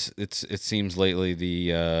is, it seems lately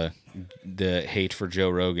the hate for Joe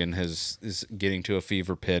Rogan is getting to a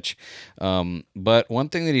fever pitch. But one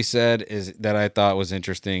thing that he said is that I thought was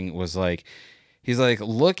interesting was like, he's like,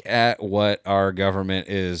 look at what our government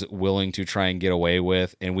is willing to try and get away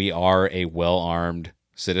with. And we are a well-armed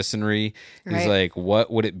citizenry. He's Right. like,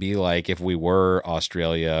 what would it be like if we were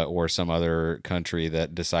Australia or some other country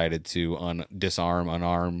that decided to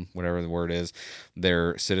unarm, whatever the word is,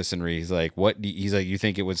 their citizenry? He's like, he's like, you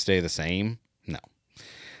think it would stay the same? No.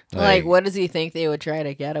 Like, what does he think they would try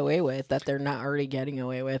to get away with that they're not already getting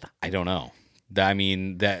away with? I don't know. I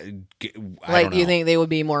mean, I Like, don't do you know. think they would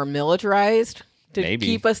be more militarized to Maybe.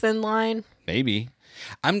 keep us in line? Maybe.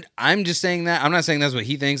 I'm just saying that. I'm not saying that's what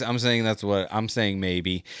he thinks. I'm saying that's what I'm saying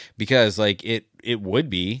maybe because like it would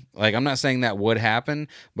be. Like I'm not saying that would happen,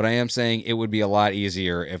 but I am saying it would be a lot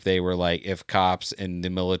easier if they were like if cops and the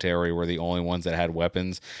military were the only ones that had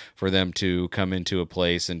weapons for them to come into a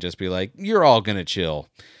place and just be like, "You're all going to chill."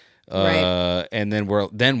 Right. And then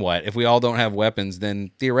what? If we all don't have weapons,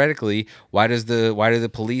 then theoretically, why do the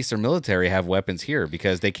police or military have weapons here?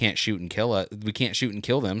 Because they can't shoot and kill us. We can't shoot and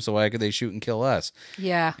kill them, so why could they shoot and kill us?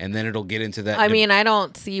 Yeah. And then it'll get into that. I mean, I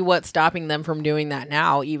don't see what's stopping them from doing that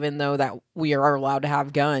now, even though that we are allowed to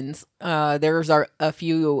have guns. There's a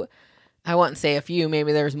few, I wouldn't say a few,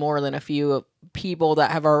 maybe there's more than a few people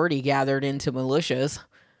that have already gathered into militias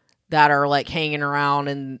that are like hanging around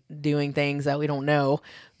and doing things that we don't know.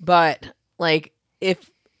 But like if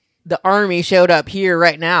the army showed up here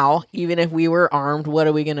right now, even if we were armed, what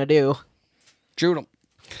are we going to do? shoot them.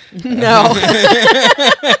 No.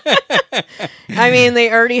 I mean,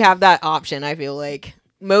 they already have that option, I feel like.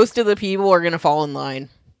 Most of the people are going to fall in line.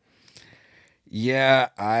 Yeah,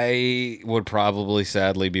 I would probably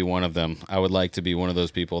sadly be one of them. I would like to be one of those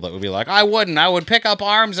people that would be like, I wouldn't. I would pick up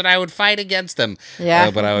arms and I would fight against them.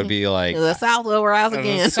 Yeah. But I would be like, The South will rise the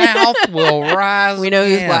again. South will rise We know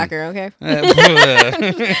who's again. blacker, okay?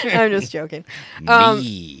 I'm just joking.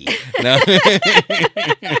 Me.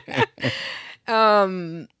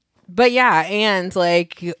 No. But yeah, and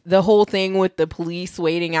like the whole thing with the police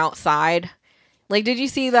waiting outside. Like, did you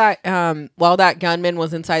see that while that gunman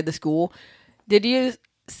was inside the school? Did you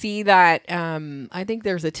see that? I think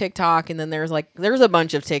there's a TikTok, and then there's a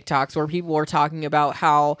bunch of TikToks where people were talking about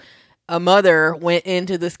how a mother went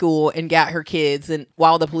into the school and got her kids, and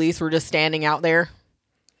while the police were just standing out there.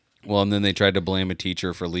 Well, and then they tried to blame a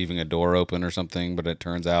teacher for leaving a door open or something, but it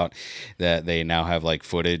turns out that they now have like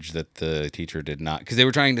footage that the teacher did not, because they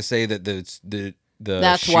were trying to say that the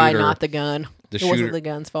That's shooter, why, not the gun. It wasn't shooter- the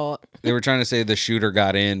gun's fault. They were trying to say the shooter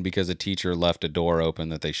got in because a teacher left a door open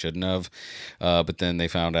that they shouldn't have, but then they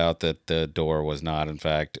found out that the door was not, in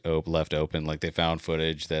fact, left open. Like they found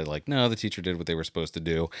footage that, like, no, the teacher did what they were supposed to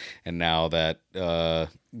do, and now that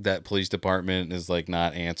that police department is like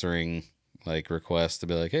not answering like requests to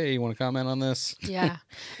be like, hey, you want to comment on this? Yeah.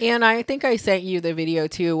 And I think I sent you the video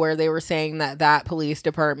too where they were saying that police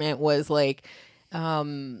department was like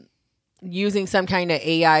using some kind of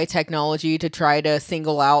AI technology to try to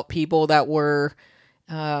single out people that were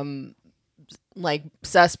like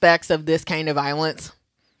suspects of this kind of violence,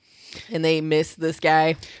 and they miss this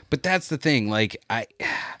guy. But that's the thing. Like, I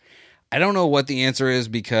don't know what the answer is,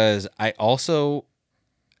 because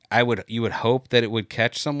you would hope that it would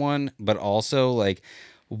catch someone, but also, like,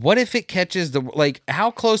 what if it catches how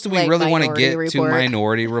close do we Like really want to Minority get to Report.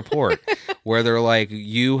 Minority Report, where they're like,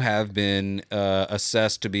 you have been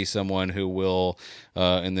assessed to be someone who will,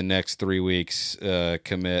 in the next 3 weeks,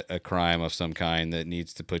 commit a crime of some kind that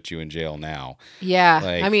needs to put you in jail now. Yeah.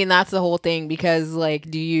 Like- I mean, that's the whole thing, because, like,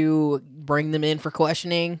 do you bring them in for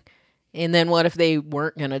questioning? And then what if they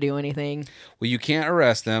weren't going to do anything? Well, you can't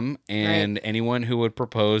arrest them, and anyone who would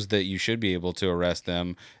propose that you should be able to arrest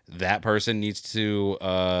them, that person needs to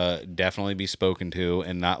definitely be spoken to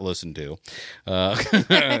and not listened to,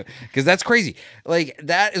 because that's crazy. Like,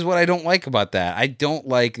 that is what I don't like about that. I don't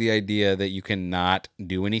like the idea that you cannot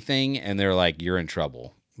do anything, and they're like, you're in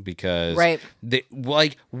trouble. Because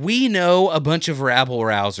we know a bunch of rabble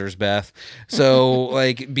rousers, Beth. So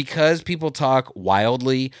like, because people talk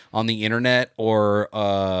wildly on the internet, or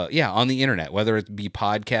on the internet, whether it be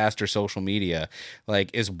podcast or social media, like,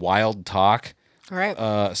 is wild talk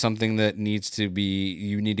something that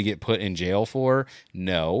you need to get put in jail for?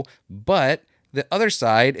 No. But the other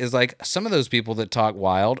side is, like, some of those people that talk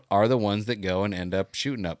wild are the ones that go and end up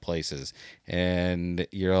shooting up places. And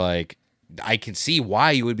you're like, I can see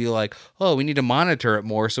why you would be like, oh, we need to monitor it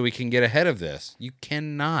more so we can get ahead of this. You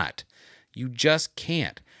cannot. You just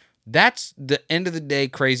can't. That's the end of the day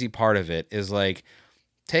crazy part of it, is like,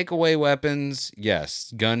 take away weapons.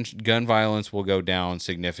 Yes, gun violence will go down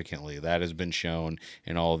significantly. That has been shown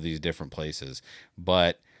in all of these different places.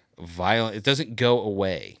 But it doesn't go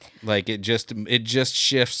away. Like, it just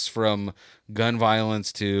shifts from gun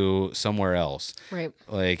violence to somewhere else. Right.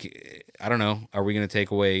 Like, I don't know. Are we going to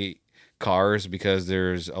take away cars because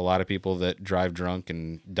there's a lot of people that drive drunk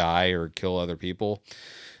and die or kill other people?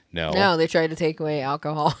 No, they tried to take away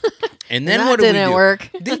alcohol. And then that what did we didn't do? work.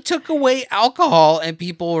 They took away alcohol, and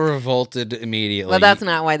people revolted immediately. But that's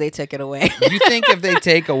not why they took it away. You think if they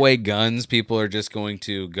take away guns, people are just going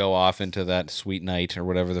to go off into that sweet night, or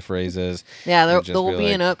whatever the phrase is? Yeah, and just there'll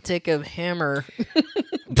be like, an uptick of hammer.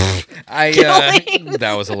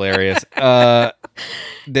 That was hilarious.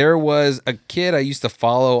 There was a kid I used to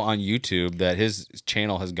follow on YouTube that his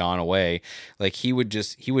channel has gone away. Like, he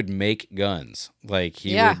would make guns. Like,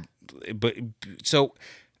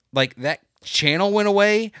 like, that channel went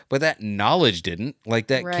away, but that knowledge didn't. Like,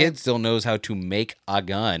 that kid still knows how to make a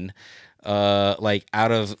gun. Like,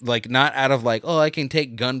 not out of like, oh, I can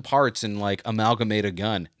take gun parts and like amalgamate a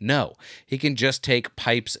gun. No, he can just take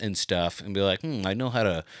pipes and stuff and be like, I know how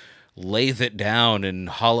to lathe it down and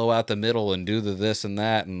hollow out the middle and do this and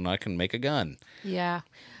that, and I can make a gun. Yeah.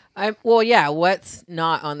 What's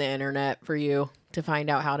not on the internet for you to find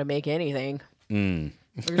out how to make anything?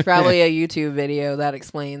 There's probably a YouTube video that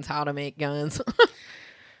explains how to make guns.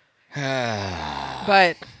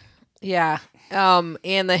 But yeah.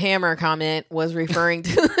 And the hammer comment was referring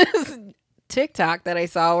to this TikTok that I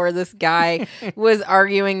saw where this guy was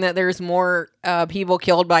arguing that there's more people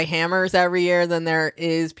killed by hammers every year than there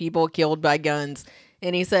is people killed by guns.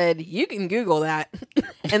 And he said, you can Google that.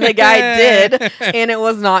 And the guy did, and it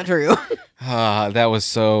was not true. That was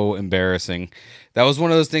so embarrassing. That was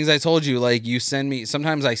one of those things I told you, like, you send me,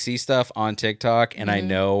 sometimes I see stuff on TikTok and I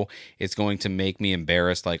know it's going to make me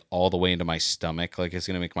embarrassed, like, all the way into my stomach. Like, it's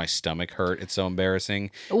going to make my stomach hurt. It's so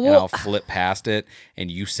embarrassing. And I'll flip past it,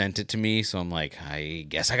 and you sent it to me. So I'm like, I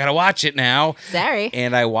guess I got to watch it now. Sorry.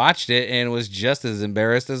 And I watched it and was just as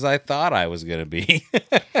embarrassed as I thought I was going to be.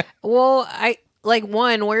 Well,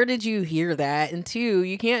 one, where did you hear that? And two,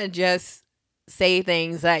 you can't just say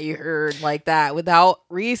things that you heard like that without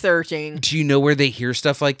researching. Do you know where they hear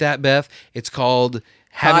stuff like that, Beth? It's called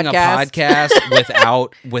having a Podcast.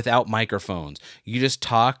 podcast without microphones. You just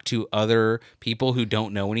talk to other people who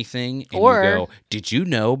don't know anything, and you go, did you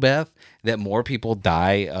know, Beth, that more people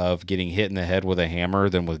die of getting hit in the head with a hammer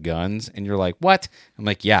than with guns? And you're like, what? I'm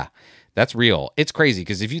like, yeah. That's real. It's crazy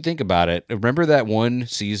because if you think about it, remember that one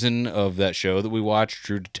season of that show that we watched,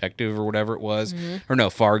 True Detective or whatever it was, or no,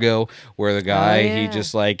 Fargo, where the guy he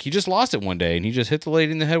just lost it one day and he just hit the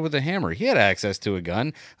lady in the head with a hammer. He had access to a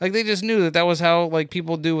gun. Like, they just knew that was how, like,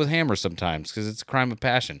 people do with hammers sometimes, because it's a crime of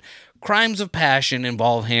passion. Crimes of passion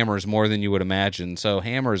involve hammers more than you would imagine. So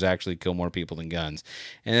hammers actually kill more people than guns.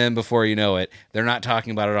 And then before you know it, they're not talking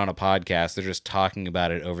about it on a podcast. They're just talking about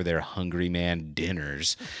it over their Hungry Man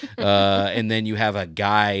dinners. And then you have a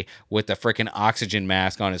guy with a freaking oxygen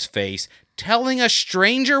mask on his face telling a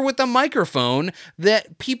stranger with a microphone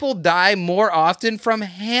that people die more often from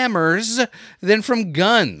hammers than from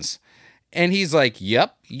guns. And he's like,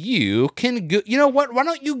 yep, you can you know what? Why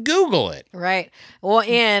don't you Google it? Right. Well,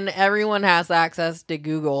 and everyone has access to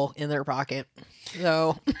Google in their pocket.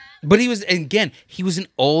 So, But he was an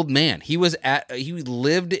old man. He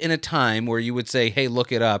lived in a time where you would say, hey,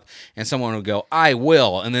 look it up. And someone would go, I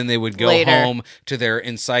will. And then they would go Later. home to their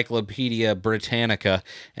Encyclopedia Britannica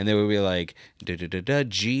and they would be like,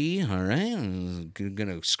 G, all right. I'm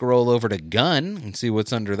going to scroll over to gun and see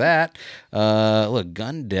what's under that. Look,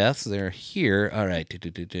 gun deaths, they're here. All right.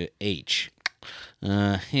 H.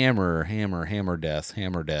 Hammer deaths.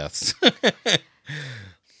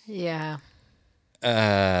 yeah.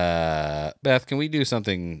 Beth, can we do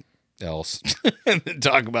something else and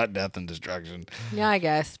talk about death and destruction? Yeah, I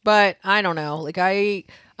guess. But I don't know. Like, I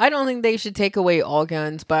don't think they should take away all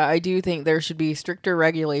guns, but I do think there should be stricter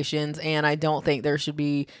regulations, and I don't think there should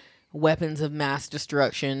be weapons of mass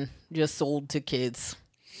destruction just sold to kids.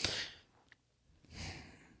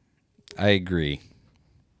 I agree.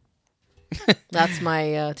 That's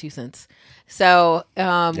my 2 cents. So we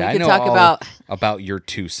I could know talk all about your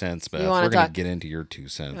 2 cents, Beth. You We're wanna going to talk- get into your 2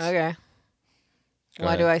 cents. Okay. Go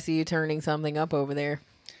Why ahead. do I see you turning something up over there?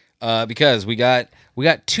 Because we got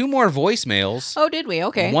 2 more voicemails. Oh, did we?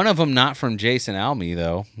 Okay. One of them not from Jason Alme,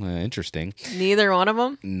 though. Interesting. Neither one of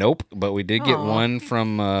them? Nope, but we did get Aw. one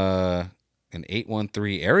from an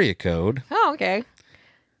 813 area code. Oh, okay.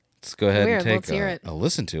 Let's go ahead Weird. and Let's take hear it. a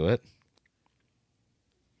listen to it.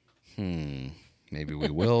 Maybe we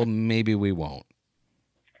will, maybe we won't.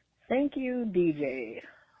 Thank you, DJ,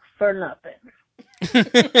 for nothing.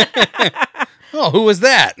 Oh, who was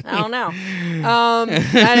that? I don't know.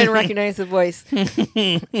 I didn't recognize the voice.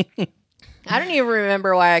 I don't even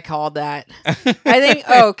remember why I called that. I think,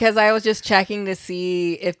 because I was just checking to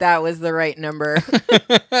see if that was the right number.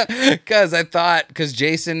 Because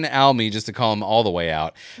Jason Alme, just to call him all the way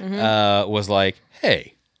out, was like,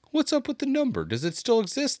 hey, what's up with the number? Does it still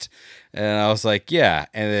exist? And I was like, yeah.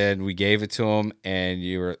 And then we gave it to him, and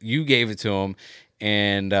you gave it to him.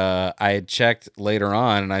 And I had checked later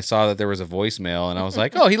on, and I saw that there was a voicemail, and I was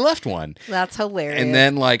like, oh, he left one. That's hilarious. And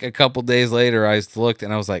then, like, a couple days later, I looked,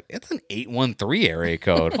 and I was like, it's an 813 area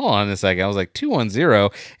code. Hold on a second. I was like,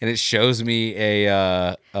 210, and it shows me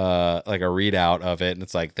a readout of it, and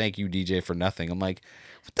it's like, thank you, DJ, for nothing. I'm like,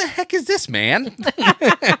 what the heck is this, man?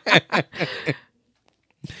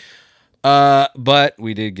 But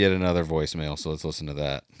we did get another voicemail, so let's listen to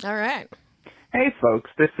that. All right. Hey folks,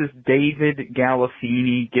 this is David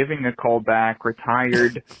Gallifini giving a call back,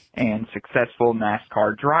 retired and successful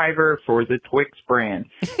NASCAR driver for the Twix brand.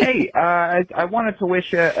 Hey, I wanted to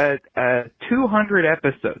wish a 200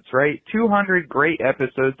 episodes, right? 200 great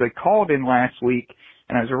episodes. I called in last week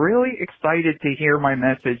and I was really excited to hear my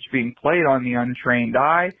message being played on the Untrained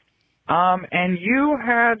Eye. And you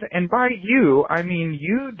had, and by you, I mean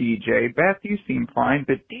you, DJ. Beth, you seem fine,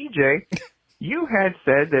 but DJ, you had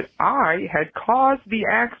said that I had caused the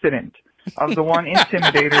accident of the one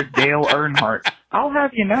Intimidator Dale Earnhardt. I'll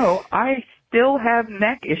have you know, I still have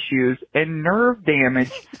neck issues and nerve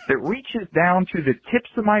damage that reaches down to the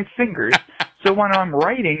tips of my fingers. So when I'm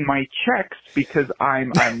writing my checks, because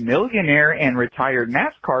I'm a millionaire and retired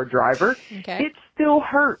NASCAR driver, Okay. it still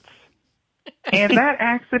hurts. And that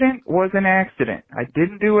accident was an accident. I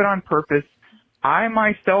didn't do it on purpose. I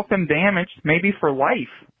myself am damaged, maybe for life.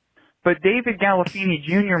 But David Gallifini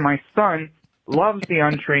Jr., my son, loves the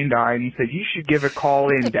Untrained Eye, and he said, you should give a call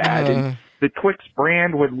in, Dad. And the Twix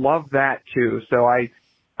brand would love that, too. So I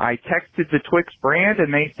texted the Twix brand,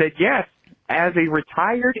 and they said yes. As a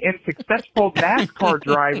retired and successful NASCAR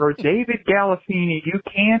driver, David Gallifini, you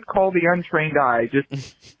can call the Untrained Eye.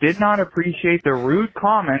 Just did not appreciate the rude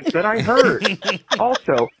comments that I heard.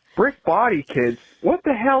 Also, Brick Body Kids, what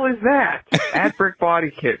the hell is that? At Brick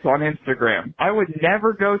Body Kids on Instagram. I would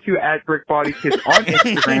never go to at Brick Body Kids on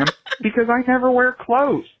Instagram because I never wear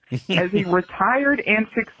clothes. As a retired and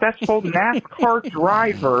successful NASCAR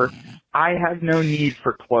driver, I have no need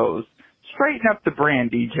for clothes. Straighten up the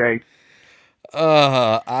brand, DJ.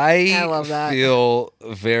 I love that. feel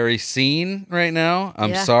very seen right now.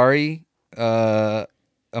 I'm Yeah. sorry.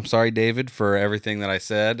 I'm sorry, David, for everything that I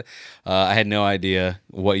said. I had no idea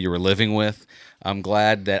what you were living with. I'm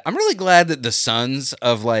really glad that the sons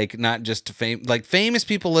of not just famous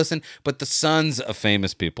people listen, but the sons of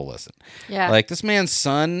famous people listen. Yeah. Like this man's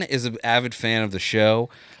son is an avid fan of the show,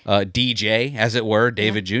 DJ, as it were,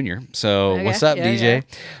 David Jr. So Okay. what's up, Yeah,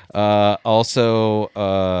 DJ?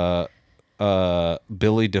 Also,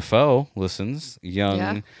 Billy Defoe listens,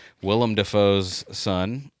 young Willem Dafoe's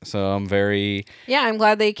son. So I'm very... Yeah, I'm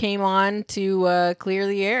glad they came on to clear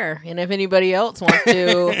the air. And if anybody else wants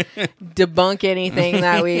to debunk anything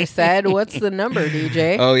that we said, what's the number,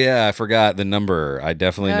 DJ? Oh, yeah, I forgot the number. I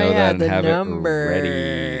definitely know that and have it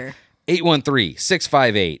ready.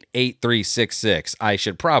 813-658-8366. I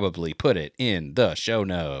should probably put it in the show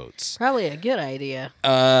notes. Probably a good idea.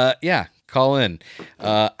 Yeah, call in.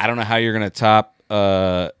 I don't know how you're going to top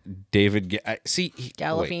David...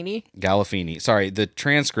 Gallifini? Gallifini. Sorry, the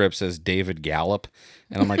transcript says David Gallop,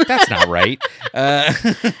 and I'm like, that's not right.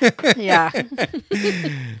 Yeah.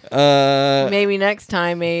 Maybe next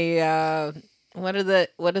time what is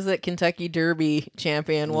it? Kentucky Derby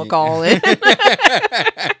champion will call in.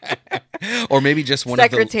 Or maybe just one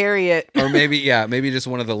Secretariat. Or maybe just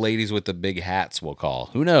one of the ladies with the big hats will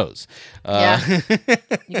call. Who knows? Yeah.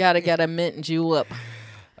 You got to get a mint julep.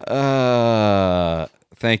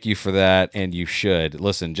 Thank you for that, and you should.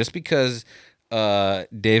 Listen, just because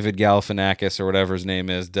David Galifianakis or whatever his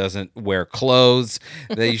name is doesn't wear clothes,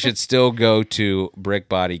 that you should still go to Brick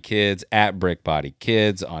Body Kids at Brick Body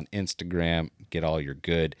Kids on Instagram. Get all your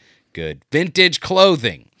good vintage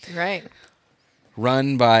clothing. Right.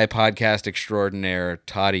 Run by podcast extraordinaire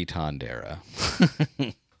Toddy Tondera.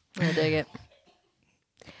 I dig it.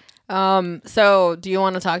 So do you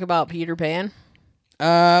want to talk about Peter Pan?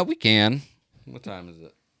 We can. What time is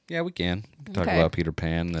it? Yeah, we can. Talk Okay. about Peter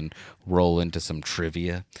Pan and then roll into some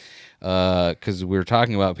trivia. Because we were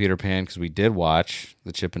talking about Peter Pan because we did watch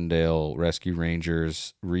the Chippendale Rescue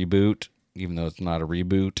Rangers reboot, even though it's not a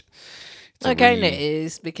reboot. It kind of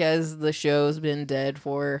is because the show's been dead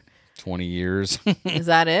for 20 years. Is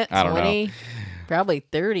that it? I don't know. Probably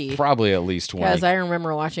 30. Probably at least 20. Because I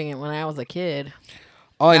remember watching it when I was a kid.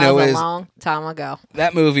 All I know That was is a long time ago.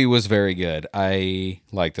 that movie was very good. I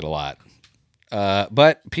liked it a lot.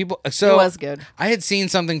 But people, It was good. I had seen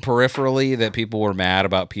something peripherally that people were mad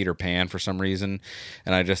about Peter Pan for some reason,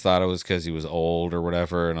 and I just thought it was because he was old or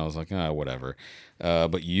whatever, and I was like, oh, whatever.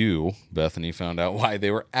 But you, Bethany, found out why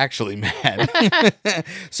they were actually mad.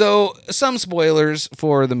 So, some spoilers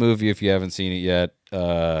for the movie if you haven't seen it yet.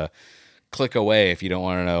 Click away if you don't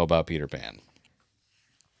want to know about Peter Pan.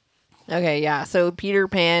 Okay, yeah. So Peter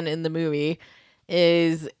Pan in the movie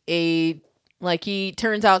is he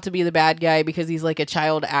turns out to be the bad guy because he's like a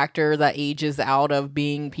child actor that ages out of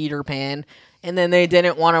being Peter Pan. And then they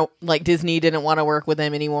didn't want to, Disney didn't want to work with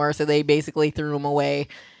him anymore. So they basically threw him away.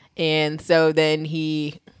 And so then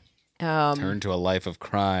he turned to a life of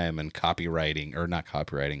crime and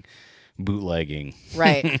bootlegging.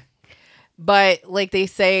 Right. But they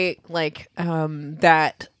say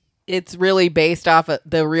that it's really based off of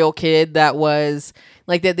the real kid that was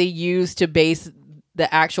that they used to base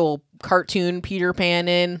the actual cartoon Peter Pan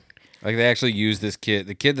in. They actually used this kid,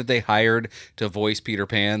 the kid that they hired to voice Peter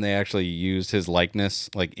Pan. They actually used his likeness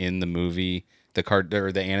in the movie,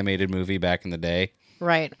 the animated movie back in the day.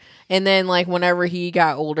 Right. And then whenever he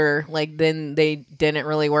got older, then they didn't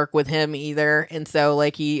really work with him either. And so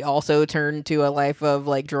he also turned to a life of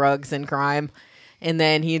drugs and crime. And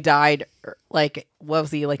then he died what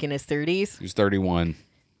was he in his 30s? He was 31.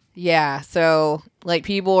 Yeah. So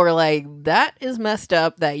people were that is messed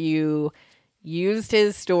up that you used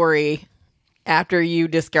his story after you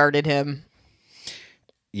discarded him.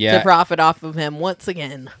 Yeah. To profit off of him once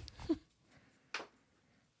again.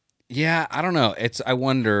 Yeah, I don't know. I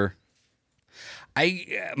wonder.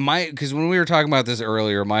 Because when we were talking about this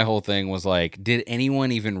earlier, my whole thing was did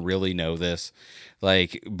anyone even really know this?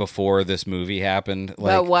 Before this movie happened?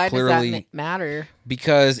 But why clearly, does that matter?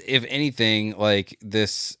 Because if anything,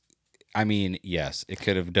 this, I mean, yes, it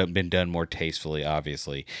could have been done more tastefully,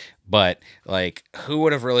 obviously. But, who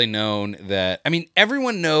would have really known that? I mean,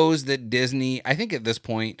 everyone knows that Disney, I think at this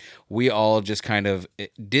point, we all just kind of,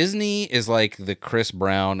 Disney is the Chris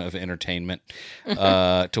Brown of entertainment,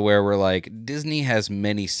 to where we're Disney has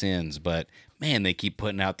many sins, but man, they keep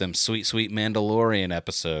putting out them sweet, sweet Mandalorian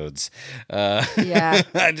episodes. Yeah.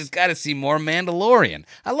 I just got to see more Mandalorian.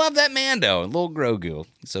 I love that Mando and little Grogu.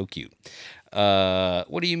 He's so cute.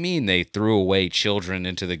 What do you mean they threw away children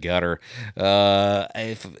into the gutter?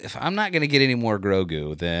 If I'm not going to get any more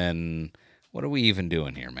Grogu, then what are we even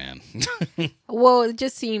doing here, man? Well, it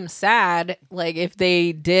just seems sad. If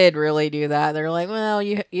they did really do that, they're well,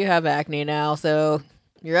 you have acne now, so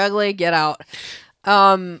you're ugly, get out.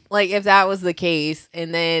 If that was the case,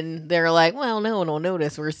 and then they're well, no one will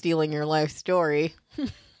notice we're stealing your life story.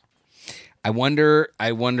 I wonder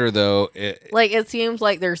though. It seems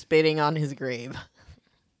like they're spitting on his grave.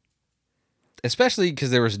 especially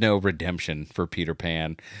because there was no redemption for Peter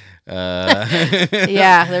Pan.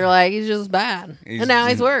 Yeah, they're like, he's just bad. And now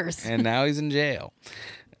he's worse. And now he's in jail.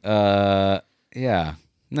 Yeah.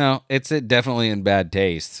 No, it's definitely in bad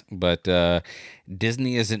taste, but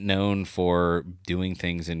Disney isn't known for doing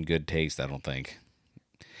things in good taste, I don't think.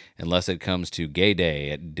 Unless it comes to Gay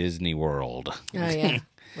Day at Disney World. Oh, yeah.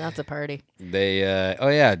 That's a party. They,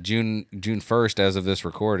 June 1st as of this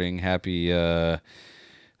recording. Happy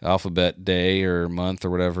Alphabet Day or month or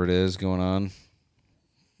whatever it is going on.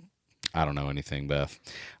 I don't know anything, Beth.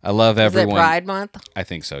 I love everyone. Is it Pride Month? I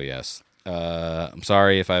think so, yes. I'm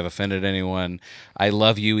sorry if I've offended anyone. I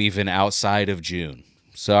love you even outside of June.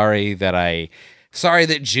 Sorry that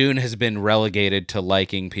June has been relegated to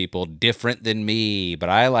liking people different than me, but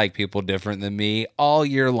I like people different than me all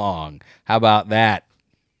year long. How about that,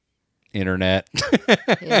 Internet?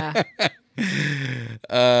 Yeah.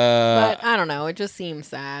 But I don't know. It just seems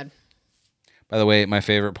sad. By the way, my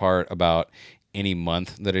favorite part about any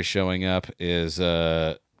month that is showing up is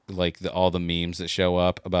all the memes that show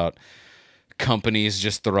up about companies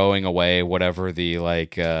just throwing away whatever the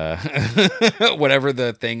whatever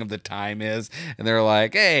the thing of the time is, and they're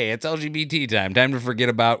like, hey, it's LGBT time to forget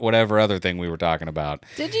about whatever other thing we were talking about.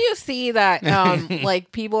 Did you see that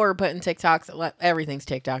like people are putting TikToks, everything's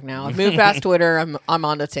TikTok now. I've moved past Twitter, I'm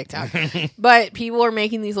on to TikTok. But people are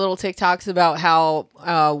making these little TikToks about how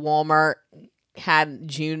Walmart had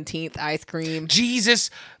Juneteenth ice cream. Jesus,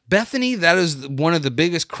 Bethany, that is one of the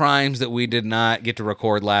biggest crimes that we did not get to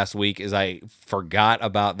record last week, is I forgot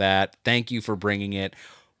about that. Thank you for bringing it.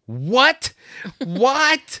 What?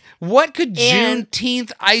 What could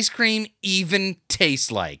Juneteenth ice cream even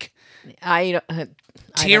taste like?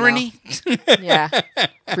 Tyranny? Yeah.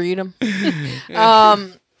 Freedom.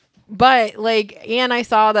 But and I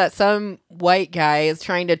saw that some white guy is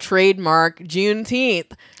trying to trademark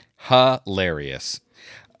Juneteenth. Hilarious.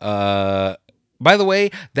 By the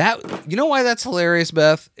way, you know why that's hilarious,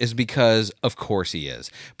 Beth? Is because, of course he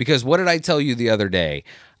is. Because what did I tell you the other day?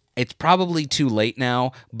 It's probably too late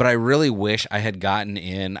now, but I really wish I had gotten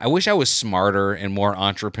in. I wish I was smarter and more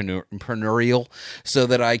entrepreneurial so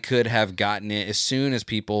that I could have gotten it as soon as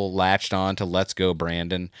people latched on to Let's Go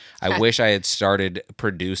Brandon. I wish I had started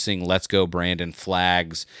producing Let's Go Brandon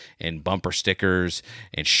flags and bumper stickers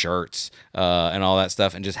and shirts and all that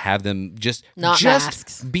stuff, and just have them just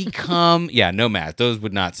masks. Become no masks. Those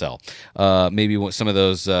would not sell. Maybe some of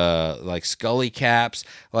those like Scully caps.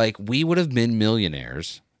 Like, we would have been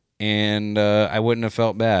millionaires. And I wouldn't have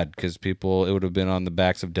felt bad because it would have been on the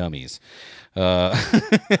backs of dummies.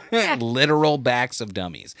 Literal backs of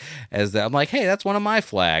dummies. I'm like, hey, that's one of my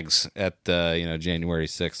flags at January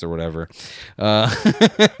 6th or whatever.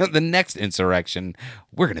 The next insurrection,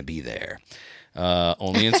 we're going to be there.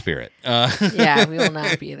 Only in spirit. Yeah, we will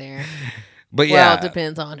not be there. But yeah. Well, it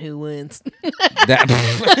depends on who wins.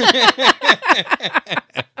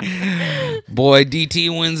 Boy,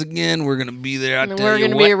 DT wins again. We're going to be there. We're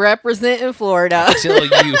going to be representing Florida. I tell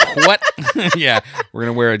you what. Yeah, we're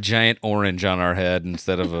going to wear a giant orange on our head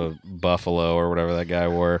instead of a buffalo or whatever that guy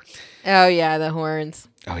wore. Oh, yeah, the horns.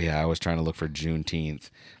 Oh, yeah, I was trying to look for Juneteenth.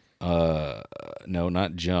 No,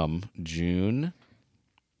 not Juneteenth.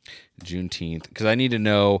 Because I need to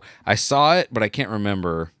know. I saw it, but I can't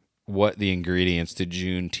remember what the ingredients to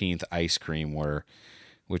Juneteenth ice cream were,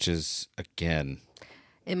 which is, again...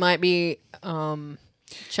 It might be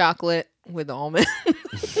chocolate with almonds.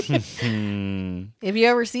 If you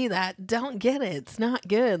ever see that, don't get it. It's not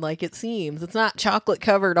good like it seems. It's not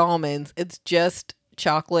chocolate-covered almonds. It's just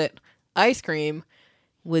chocolate ice cream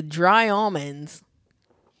with dry almonds.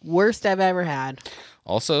 Worst I've ever had.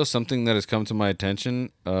 Also, something that has come to my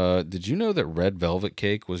attention, did you know that red velvet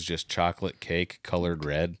cake was just chocolate cake colored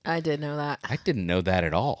red? I did know that. I didn't know that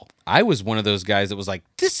at all. I was one of those guys that was like,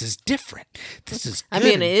 this is different. This is good. I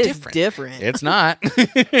mean, it is different. It's not.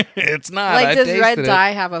 It's not. Like, does red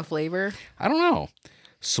dye have a flavor? I don't know.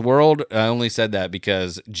 Swirled, I only said that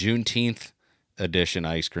because Juneteenth edition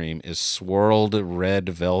ice cream is swirled red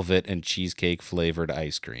velvet and cheesecake flavored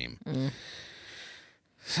ice cream.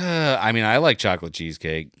 I mean, I like chocolate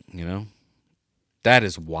cheesecake, That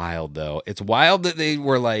is wild, though. It's wild that they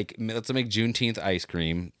were like, let's make Juneteenth ice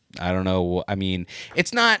cream. I don't know. I mean,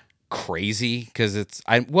 it's not crazy because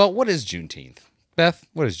what is Juneteenth? Beth,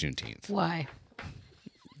 what is Juneteenth? Why?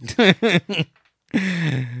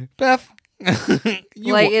 Beth?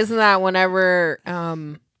 Isn't that whenever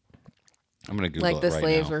I'm going to Google it right now. the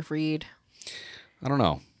slaves were freed? I don't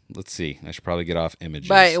know. Let's see. I should probably get off images.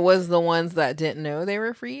 But it was the ones that didn't know they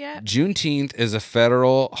were free yet? Juneteenth is a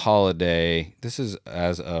federal holiday. This is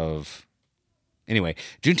as of Anyway,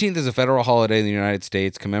 Juneteenth is a federal holiday in the United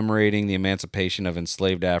States commemorating the emancipation of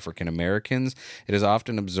enslaved African Americans. It is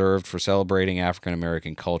often observed for celebrating African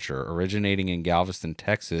American culture. Originating in Galveston,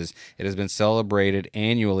 Texas, it has been celebrated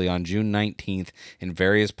annually on June 19th in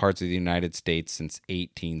various parts of the United States since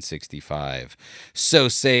 1865. So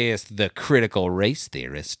saith the critical race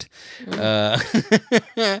theorist.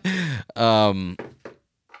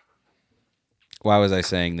 Why was I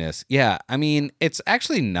saying this? Yeah, I mean, it's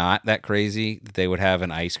actually not that crazy that they would have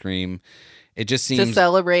an ice cream. It just seems To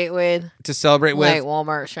celebrate with. Like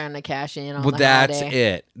Walmart's trying to cash in on the that's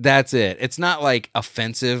holiday. it. That's it. It's not like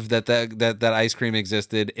offensive that ice cream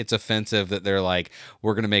existed. It's offensive that they're like,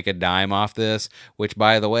 we're going to make a dime off this, which,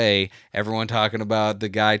 by the way, everyone talking about the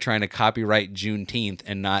guy trying to copyright Juneteenth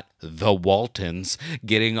and not the Waltons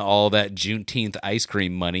getting all that Juneteenth ice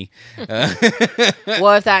cream money.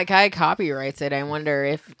 Well, if that guy copyrights it, I wonder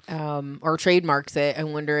if, or trademarks it, I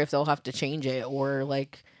wonder if they'll have to change it or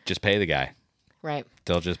like. Just pay the guy. Right.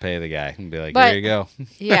 They'll just pay the guy and be like, But- here you go.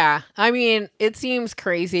 Yeah. I mean, it seems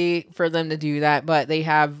crazy for them to do that, but they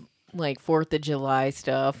have like 4th of July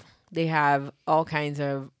stuff. They have all kinds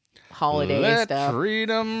of holiday Let stuff.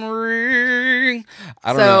 freedom ring.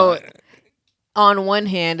 I don't So, know. on one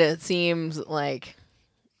hand, it seems like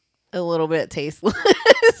a little bit tasteless.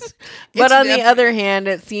 But It's on the def- other hand,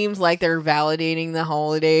 it seems like they're validating the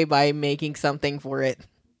holiday by making something for it.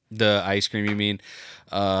 The ice cream, you mean?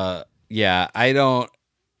 Yeah,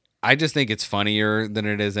 I just think it's funnier than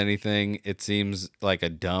it is anything. It seems like a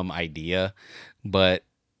dumb idea, but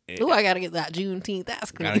Ooh, I gotta get that Juneteenth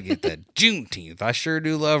ice cream. gotta get that Juneteenth. I sure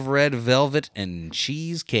do love red velvet and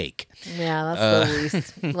cheesecake. Yeah, that's the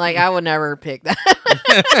least. Like, I would never pick that.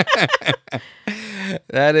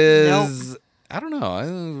 That is, I don't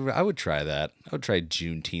know. I would try that. I would try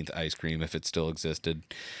Juneteenth ice cream if it still existed.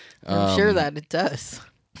 I'm sure that it does.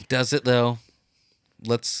 Does it though?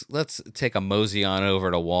 Let's take a mosey on over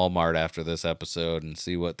to Walmart after this episode and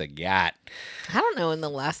see what they got. I don't know when the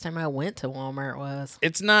last time I went to Walmart was.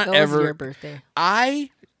 It's not That ever was your birthday. I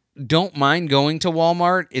don't mind going to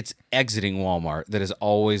Walmart. It's exiting Walmart that is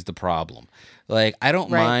always the problem. Like, I don't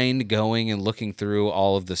Right. mind going and looking through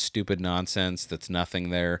all of the stupid nonsense that's nothing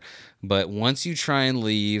there. But once you try and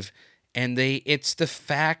leave, and it's the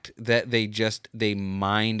fact that they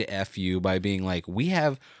mind F you by being like, we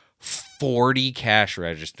have 40 cash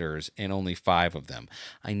registers and only 5 of them.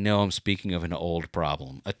 I know I'm speaking of an old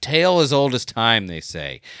problem. A tale as old as time, they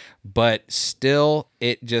say. But still,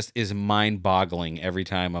 it just is mind-boggling every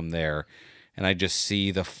time I'm there. And I just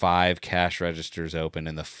see the 5 cash registers open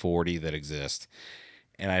and the 40 that exist.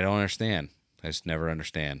 And I don't understand. I just never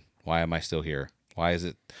understand. Why am I still here?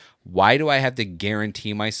 Why do I have to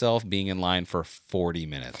guarantee myself being in line for 40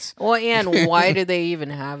 minutes? Well, and why do they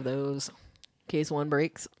even have those? In case one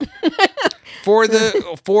breaks. For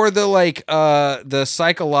the like the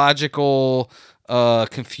psychological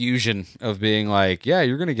confusion of being like, yeah,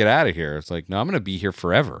 you're gonna get out of here. It's like, no, I'm gonna be here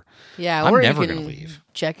forever. Yeah, I'm or never you can gonna leave.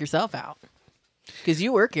 check yourself out. Because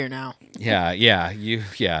you work here now. You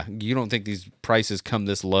don't think these prices come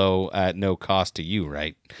this low at no cost to you,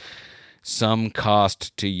 right? Some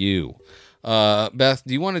cost to you. Beth,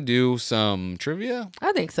 do you want to do some trivia?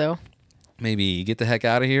 I think so. Maybe get the heck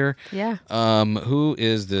out of here. Yeah. Who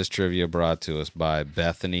is this trivia brought to us by?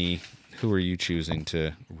 Bethany? Who are you choosing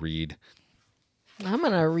to read? I'm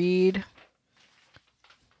going to read.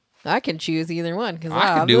 I can choose either one. Cause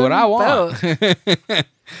I can do what I want. Both.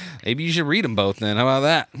 Maybe you should read them both then. How about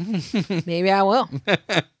that? Maybe I will.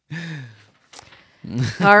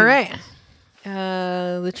 All right.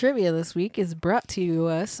 The trivia this week is brought to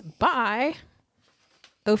us by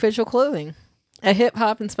Official Clothing, a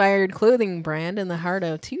hip-hop inspired clothing brand in the heart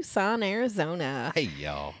of Tucson, Arizona. Hey,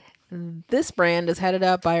 y'all. This brand is headed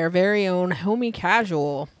up by our very own Homie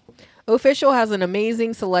Casual. Official has an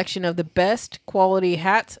amazing selection of the best quality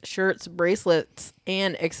hats, shirts, bracelets,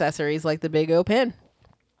 and accessories like the Big O pin.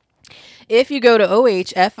 If you go to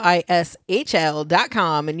ohfishl.com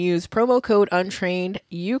and use promo code UNTRAINED,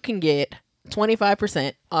 you can get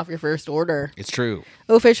 25% off your first order. It's true.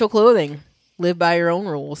 Official Clothing. Live by your own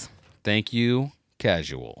rules. Thank you,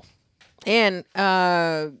 Casual. And,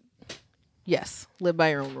 yes, live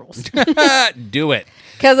by your own rules. Do it.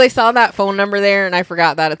 Because I saw that phone number there and I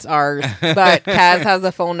forgot that it's ours. But Kaz has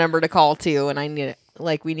a phone number to call too, and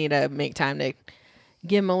we need to make time to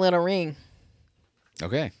give him a little ring.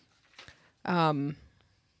 Okay.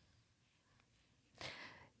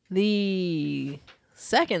 The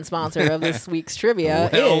second sponsor of this week's trivia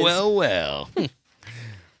is Well.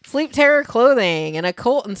 Sleep Terror Clothing, an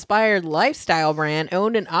occult-inspired lifestyle brand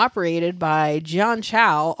owned and operated by John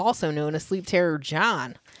Chow, also known as Sleep Terror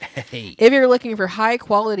John. Hey. If you're looking for high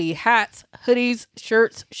quality hats, hoodies,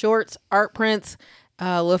 shirts, shorts, art prints,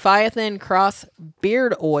 Leviathan Cross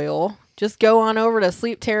beard oil, just go on over to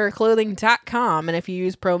sleepterrorclothing.com, and if you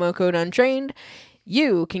use promo code Untrained,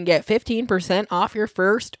 you can get 15% off your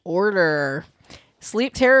first order.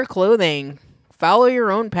 Sleep Terror Clothing. Follow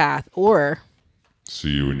your own path, or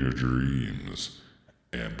See you in your dreams,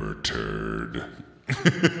 Amber Turd.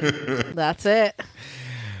 that's it.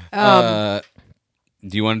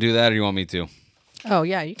 Do you want to do that or do you want me to? Oh,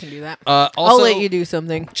 yeah, you can do that. Also, I'll let you do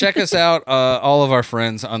something. Check us out, all of our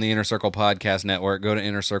friends on the Inner Circle Podcast Network. Go to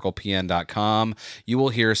innercirclepn.com. You will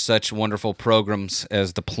hear such wonderful programs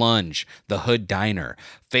as The Plunge, The Hood Diner,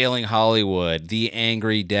 Failing Hollywood, The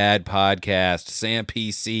Angry Dad Podcast, Sam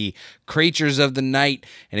PC, Creatures of the Night.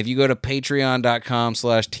 And if you go to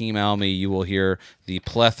patreon.com/Team Almy, you will hear the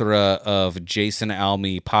plethora of Jason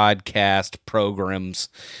Almy podcast programs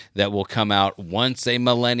that will come out once a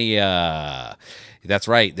millennia. That's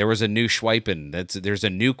right. There was a new Schweipen. There's a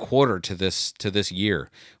new quarter to this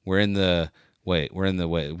year. We're in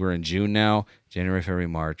June now. January, February,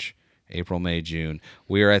 March, April, May, June.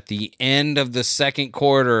 We are at the end of the second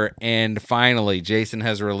quarter, and finally, Jason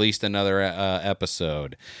has released another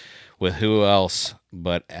episode with who else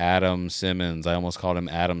but Adam Simmons. I almost called him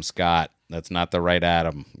Adam Scott. That's not the right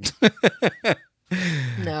Adam.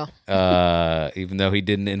 No. Even though he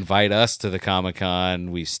didn't invite us to the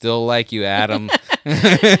Comic-Con, we still like you, Adam.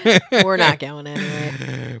 We're not going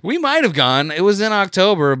anyway. We might have gone. It was in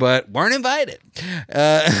October, but weren't invited.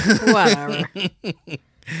 Whatever.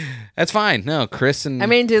 That's fine. No, Chris and I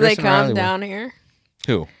mean, do Chris they and Riley come were. down here?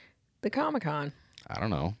 Who? The Comic-Con. I don't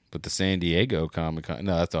know. But the San Diego Comic-Con.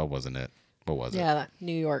 No, that's all. Wasn't it? What was it? Yeah,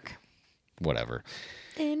 New York. Whatever.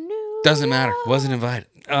 In New Doesn't matter. York. Wasn't invited.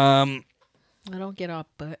 I don't get off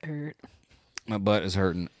butt hurt. My butt is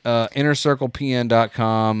hurting.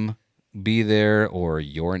 InnerCirclePN.com. Be there or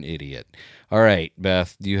you're an idiot. All right,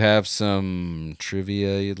 Beth, do you have some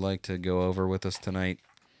trivia you'd like to go over with us tonight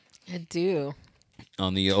I do.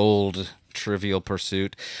 on the old Trivial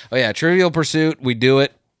Pursuit? Oh, yeah, Trivial Pursuit. We do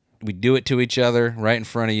it. We do it to each other right in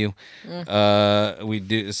front of you. We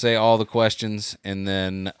do say all the questions, and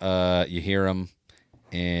then you hear them,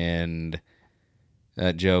 and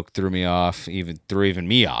that joke threw me off, even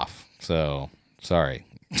me off. So, sorry.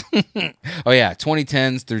 Oh, yeah,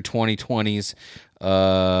 2010s through 2020s.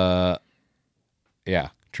 Yeah,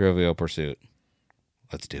 Trivial Pursuit.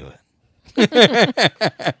 Let's do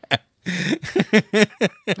it.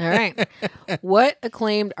 All right. What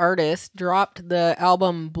acclaimed artist dropped the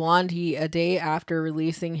album Blondie a day after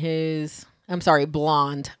releasing his... I'm sorry,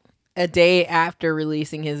 Blonde. A day after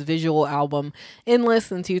releasing his visual album, Endless,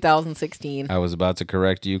 in 2016. I was about to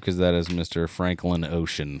correct you because that is Mr. Franklin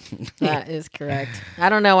Ocean. That is correct. I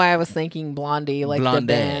don't know why I was thinking Blondie, like the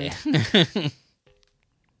band.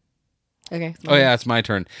 Okay. Oh, yeah, it's my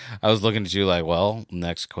turn. I was looking at you like, well,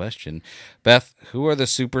 next question. Beth, who are the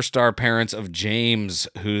superstar parents of James,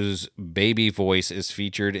 whose baby voice is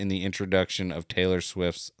featured in the introduction of Taylor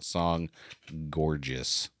Swift's song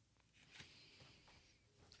Gorgeous?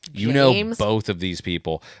 You know James? both of these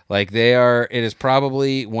people. Like it is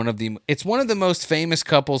probably one of the most famous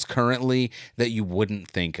couples currently that you wouldn't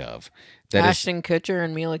think of. That Ashton Kutcher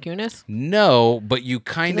and Mila Kunis? No, but you Do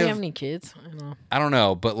kind they of... have any kids? I don't know. I don't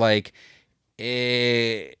know, but like...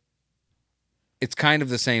 it's kind of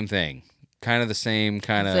the same thing. Kind of the same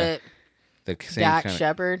kind Is of... it The same Dak kind of...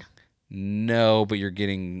 Shepard? No, but you're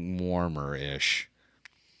getting warmer-ish.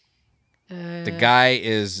 The The guy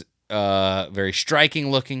is very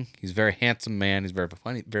striking looking. He's a very handsome man. He's very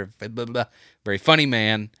funny, very funny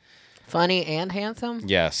man. Funny and handsome?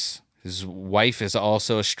 Yes. His wife is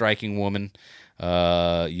also a striking woman.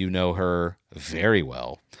 You know her very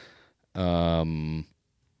well. You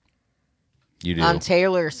do. On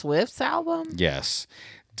Taylor Swift's album? Yes.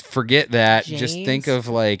 Forget that. Just James?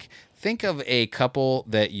 think of a couple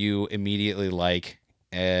that you immediately like,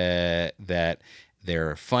 that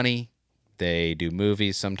they're funny. They do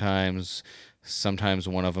movies sometimes. Sometimes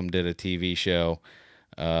one of them did a TV show.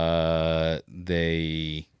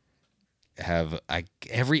 They have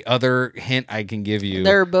every other hint I can give you.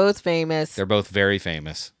 They're both famous. They're both very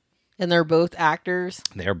famous. And they're both actors.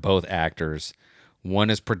 They're both actors. One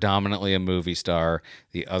is predominantly a movie star.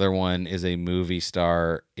 The other one is a movie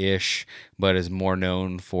star-ish, but is more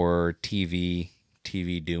known for TV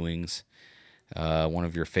doings. One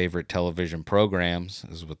of your favorite television programs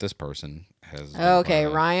is what this person has. Okay,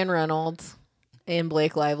 Ryan Reynolds and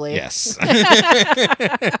Blake Lively. Yes.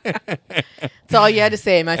 That's all you had to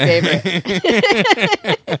say, my favorite.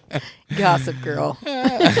 Gossip Girl.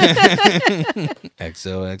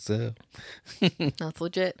 XOXO. That's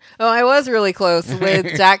legit. Oh, I was really close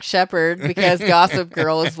with Zach Shepard because Gossip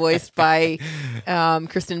Girl is voiced by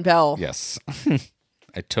Kristen Bell. Yes.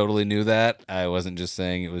 I totally knew that. I wasn't just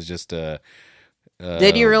saying it was just a.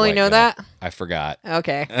 Did you really white know guy. that? I forgot.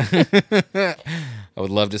 Okay. I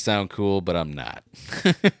would love to sound cool, but I'm not.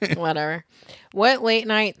 Whatever. What late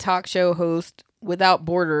night talk show host Without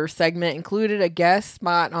Borders segment included a guest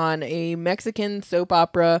spot on a Mexican soap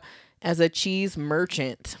opera as a cheese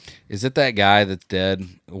merchant? Is it that guy that's dead?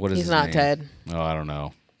 What is He's his not name? dead. Oh, I don't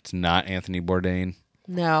know. It's not Anthony Bourdain.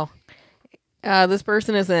 No. This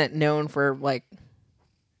person isn't known for like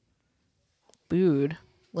food.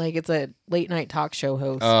 Like it's a late night talk show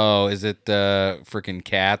host. Oh, is it the freaking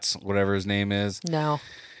Katz, whatever his name is? No.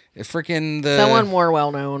 It's freaking the Someone more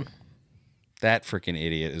well known. That freaking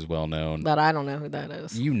idiot is well known. But I don't know who that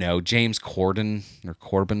is. You know, James Corden or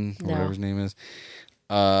Corbin, or No. whatever his name is.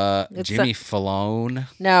 It's Jimmy Fallon.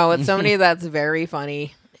 No, it's somebody that's very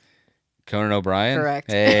funny. Conan O'Brien? Correct.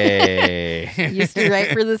 Hey. Used to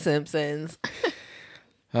write for The Simpsons.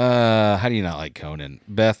 How do you not like Conan?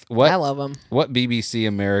 Beth, I love him. what BBC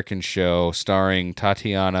American show starring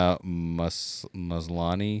Tatiana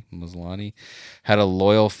Maslany had a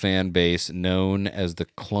loyal fan base known as the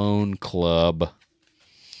Clone Club?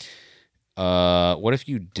 What if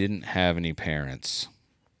you didn't have any parents?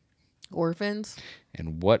 Orphans?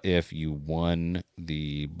 And what if you won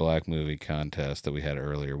the black movie contest that we had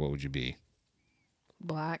earlier? What would you be?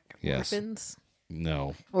 Black? Yes. Orphans?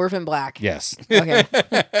 No. Orphan Black. Yes. Okay.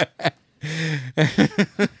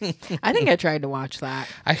 I think I tried to watch that.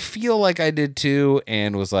 I feel like I did too,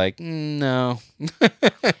 and was like, no.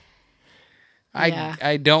 Yeah.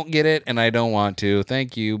 I don't get it, and I don't want to.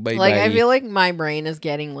 Thank you. Bye. Like, bye. I feel like my brain is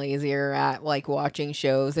getting lazier at, like, watching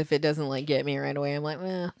shows. If it doesn't, like, get me right away, I'm like,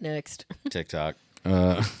 next. TikTok.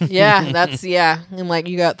 Yeah, that's, yeah. I'm like,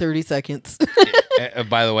 you got 30 seconds.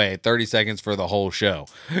 By the way, 30 seconds for the whole show.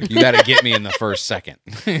 You got to get me in the first second.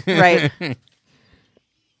 Right.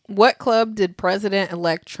 What club did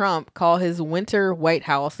President-elect Trump call his winter White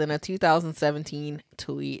House in a 2017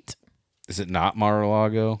 tweet? Is it not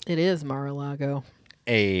Mar-a-Lago? It is Mar-a-Lago.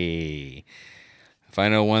 Hey. If I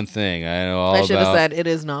know one thing, I know all I should have about... said it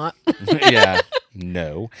is not. Yeah.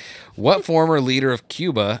 No. What former leader of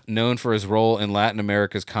Cuba, known for his role in Latin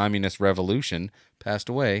America's communist revolution, passed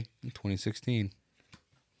away in 2016?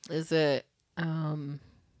 Is it,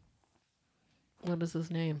 what is his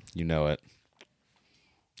name? You know it.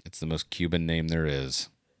 It's the most Cuban name there is.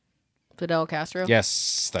 Fidel Castro?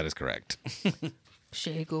 Yes, that is correct.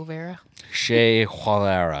 Che Guevara. Che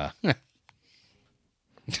Guevara.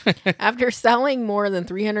 After selling more than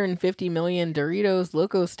 350 million Doritos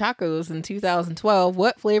Locos Tacos in 2012,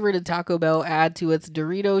 what flavor did Taco Bell add to its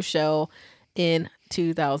Dorito shell in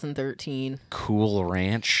 2013? Cool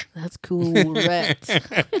Ranch. That's cool, Rats.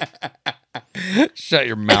 Shut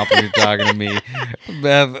your mouth when you're talking to me.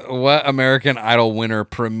 Beth, what American Idol winner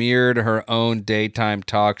premiered her own daytime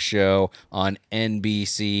talk show on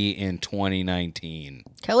NBC in 2019?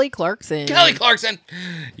 Kelly Clarkson. Kelly Clarkson!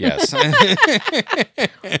 Yes. That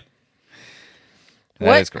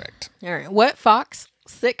is correct. All right. What Fox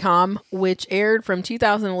sitcom, which aired from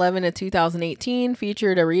 2011 to 2018,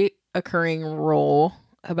 featured a reoccurring role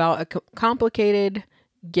about a complicated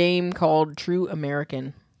game called True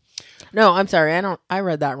American? No, I'm sorry. I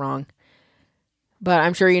read that wrong. But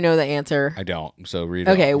I'm sure you know the answer. I don't, so read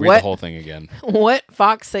Okay, the whole thing again. What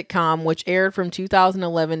Fox sitcom, which aired from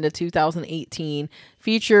 2011 to 2018,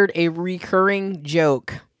 featured a recurring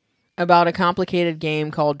joke about a complicated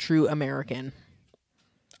game called True American?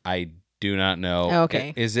 I do not know.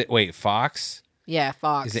 Okay. Is it, wait, Fox? Yeah,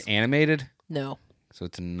 Fox. Is it animated? No. So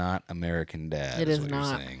it's not American Dad. It is is what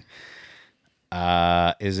not. You're saying.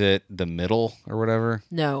 Is it The Middle or whatever?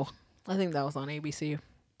 No. I think that was on ABC.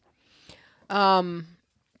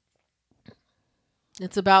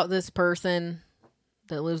 It's about this person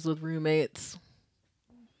that lives with roommates.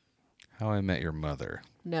 How I Met Your Mother.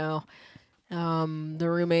 No. The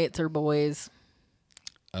roommates are boys.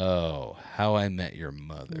 Oh, How I Met Your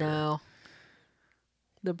Mother. No.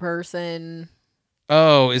 The person...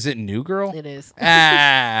 Oh, is it New Girl? It is.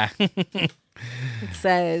 Ah! It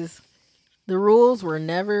says, the rules were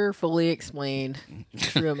never fully explained.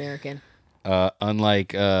 True American. Unlike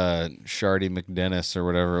Shardy McDennis or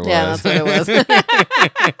whatever it Yeah, was. that's what it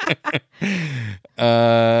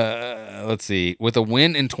was. Let's see. With a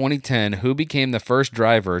win in 2010, who became the first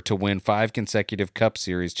driver to win 5 consecutive Cup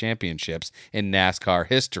Series championships in NASCAR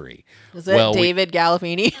history? Is it David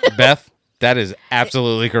Galifianakis? Beth, that is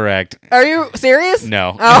absolutely correct. Are you serious?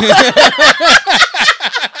 No. Oh.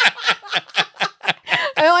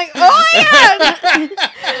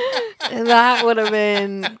 That would have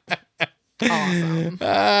been awesome.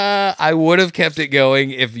 I would have kept it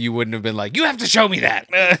going if you wouldn't have been like, you have to show me that.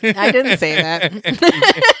 I didn't say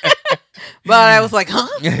that. But I was like, huh?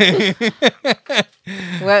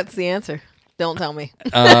 What's the answer? Don't tell me.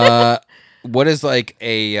 What is like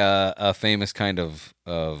a famous kind of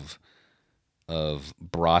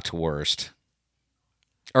bratwurst?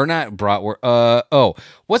 Or not bratwurst.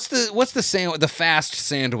 What's the fast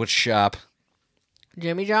sandwich shop?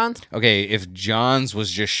 Jimmy John's? Okay, if John's was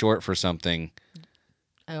just short for something,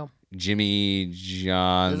 Oh. Jimmy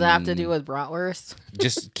John. Does that have to do with bratwurst?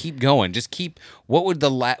 Just keep going. Just keep. What would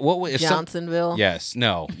if Johnsonville? Yes.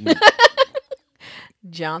 No.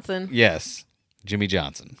 Johnson? Yes. Jimmy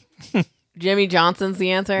Johnson. Jimmy Johnson's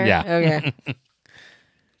the answer? Yeah. Okay.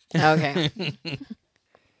 Okay.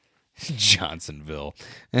 Johnsonville.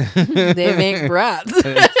 They make brats.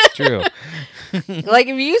 That's true. Like,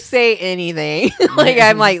 if you say anything, like,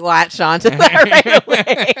 I'm like latched onto that right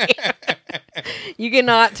away. You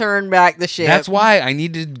cannot turn back the ship. That's why I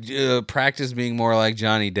need to practice being more like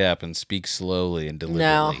Johnny Depp and speak slowly and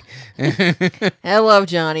deliberately. I love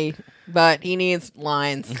Johnny, but he needs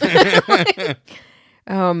lines.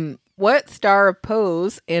 What star of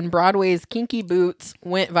Pose and Broadway's Kinky Boots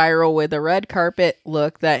went viral with a red carpet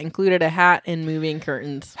look that included a hat and moving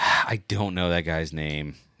curtains? I don't know that guy's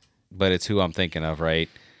name, but it's who I'm thinking of, right?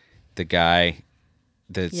 The guy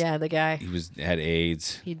that's The guy. he had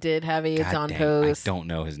AIDS. He did have AIDS God on dang, Pose. I don't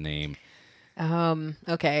know his name.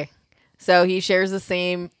 Okay. So he shares the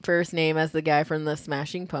same first name as the guy from the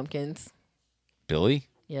Smashing Pumpkins. Billy?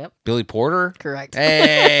 Yep. Billy Porter? Correct.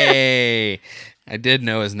 Hey! I did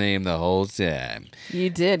know his name the whole time. You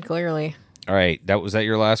did, clearly. All right, was that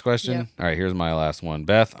your last question? Yep. All right, here's my last one.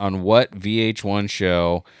 Beth, on what VH1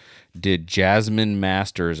 show did Jasmine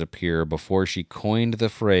Masters appear before she coined the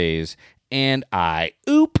phrase, and I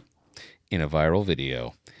oop, in a viral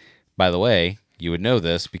video? By the way, you would know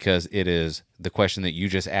this because it is the question that you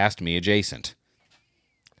just asked me adjacent.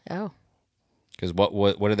 Oh. Because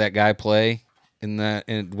what did that guy play in that?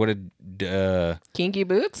 And what did Kinky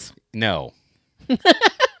Boots? no?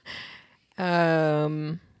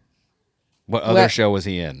 Um, What other show was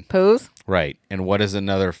he in? Pose? Right. And what is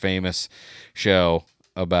another famous show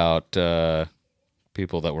about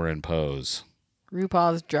people that were in Pose?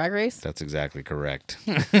 RuPaul's Drag Race? That's exactly correct.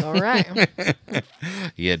 All right.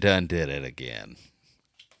 You done did it again.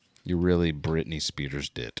 You really Britney Spears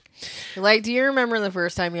did. Like, do you remember the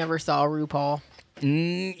first time you ever saw RuPaul?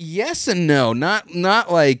 Yes and no. Not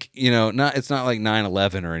like, it's not like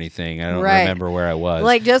 9/11 or anything. I don't Right. remember where I was.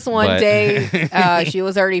 Like, just one but- day, she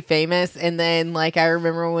was already famous, and then, like, I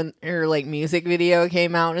remember when her, like, music video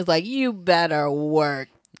came out, and it's like, you better work.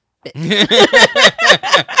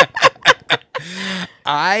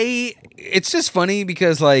 It's just funny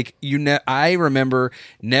because like I remember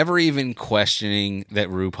never even questioning that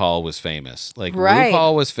RuPaul was famous. Like Right.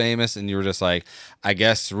 RuPaul was famous, and you were just like, I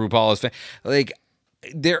guess RuPaul is like.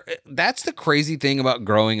 That's the crazy thing about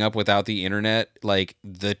growing up without the internet. Like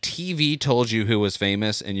the TV told you who was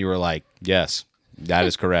famous, and you were like, yes. That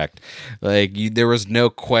is correct. Like there was no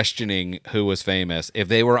questioning who was famous. If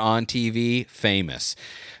they were on TV, famous.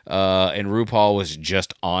 And RuPaul was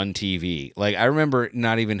just on TV. Like I remember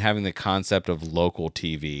not even having the concept of local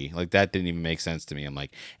TV. Like that didn't even make sense to me. I'm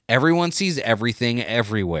like, everyone sees everything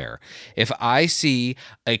everywhere. If I see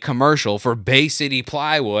a commercial for Bay City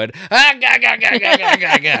Plywood,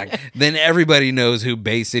 then everybody knows who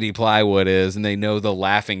Bay City Plywood is, and they know the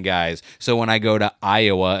laughing guys. So when I go to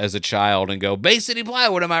Iowa as a child and go, Bay City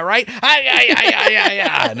Plywood, am I right?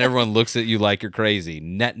 And everyone looks at you like you're crazy.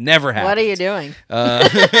 Never happened. What are you doing?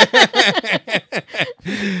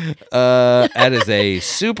 That is a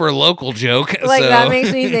super local joke. Like, so. that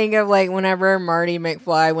makes me think of, like, whenever Marty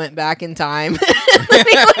McFly went back in time.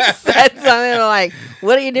 He like, said something like,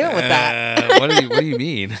 what are you doing with that? What do you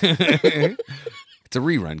mean? It's a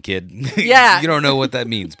rerun, kid. Yeah. You don't know what that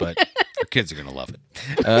means, but your kids are going to love it.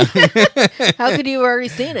 How could you have already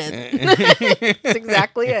seen it? That's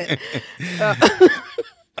exactly it.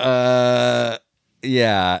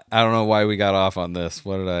 Yeah, I don't know why we got off on this.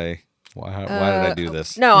 Why did I do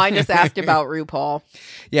this? No, I just asked about RuPaul.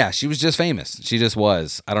 Yeah, she was just famous. She just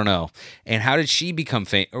was. I don't know. And how did she become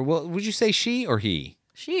famous? Or well, would you say she or he?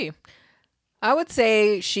 She. I would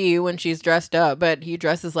say she when she's dressed up, but he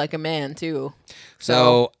dresses like a man too.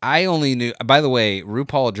 So I only knew. By the way,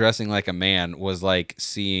 RuPaul dressing like a man was like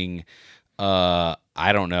seeing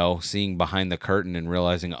I don't know, seeing behind the curtain and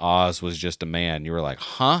realizing Oz was just a man. You were like,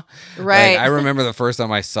 huh? Right. Like, I remember the first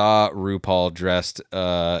time I saw RuPaul dressed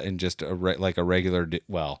in just like a regular,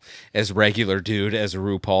 as regular dude as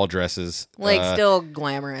RuPaul dresses. Like, still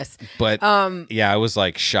glamorous. But yeah, I was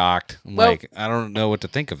like shocked. I'm Well- like, I don't know what to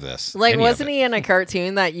think of this. Like, any of wasn't it. he in a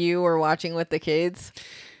cartoon that you were watching with the kids?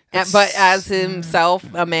 But as himself,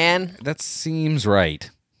 a man? That seems right.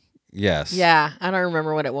 Yes. Yeah, I don't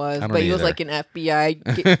remember what it was, I don't but he was either. like an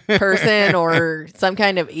FBI person or some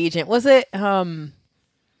kind of agent. Was it,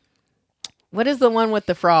 what is the one with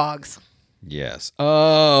the frogs? Yes.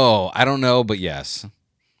 Oh, I don't know, but yes.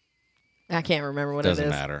 I can't remember what Doesn't it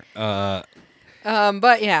is. matter.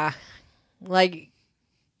 But yeah, like,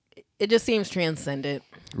 it just seems transcendent.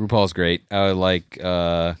 RuPaul's great. I would like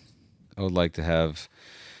to have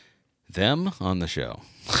them on the show.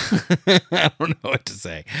 I don't know what to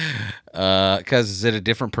say. Because is it a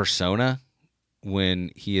different persona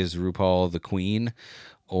when he is RuPaul the Queen,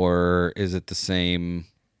 or is it the same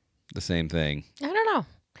thing? I don't know.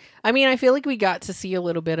 I mean, I feel like we got to see a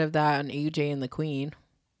little bit of that on AJ and the Queen.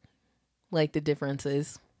 Like the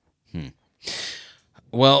differences.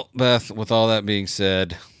 Well, Beth, with all that being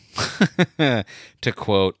said, to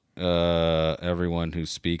quote everyone who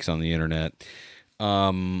speaks on the internet,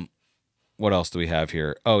 what else do we have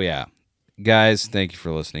here? Oh, yeah. Guys, thank you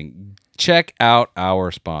for listening. Check out our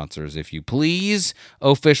sponsors, if you please.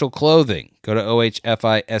 Official Clothing. Go to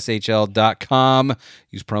ohfishl.com.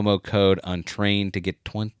 Use promo code UNTRAINED to get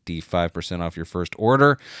 25% off your first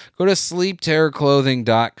order. Go to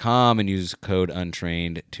sleepterrorclothing.com and use code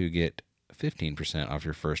UNTRAINED to get 15% off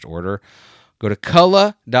your first order. Go to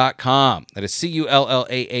Cullah.com. That is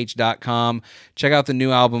CULLAH.com. Check out the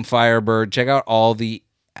new album Firebird. Check out all the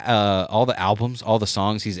albums, all the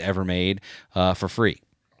songs he's ever made for free.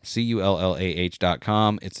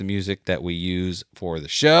 CULLAH.com. It's the music that we use for the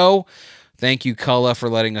show. Thank you, Cullah, for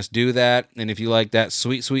letting us do that. And if you like that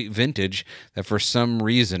sweet, sweet vintage that for some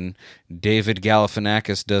reason David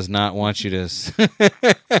Galifianakis does not want you to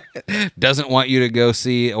doesn't want you to go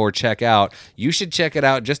see or check out, you should check it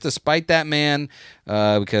out just to spite that man,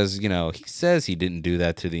 because he says he didn't do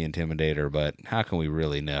that to the Intimidator, but how can we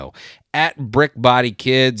really know? At Brick Body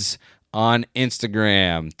Kids on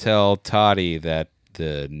Instagram. Tell Toddy that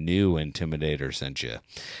the new Intimidator sent you.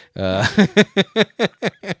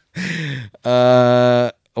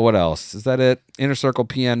 What else? Is that it?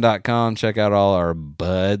 InnerCirclePN.com. Check out all our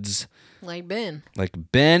buds. Like Ben.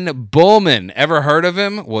 Like Ben Bullman. Ever heard of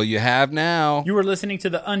him? Well, you have now. You are listening to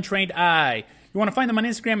The Untrained Eye. You want to find them on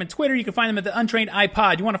Instagram and Twitter, you can find them at The Untrained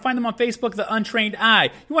iPod. You want to find them on Facebook, The Untrained Eye.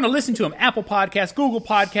 You want to listen to them, Apple Podcasts, Google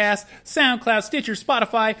Podcasts, SoundCloud, Stitcher,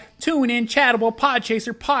 Spotify, TuneIn, Chattable,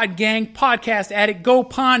 Podchaser, Podgang, Podcast Addict, Go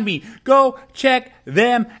Pond Me. Go check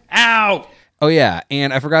them out. Oh, yeah,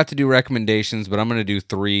 and I forgot to do recommendations, but I'm going to do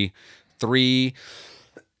three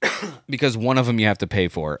because one of them you have to pay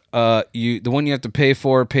for. The one you have to pay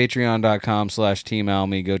for, patreon.com/Team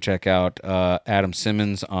Almy. Go check out Adam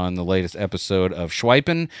Simmons on the latest episode of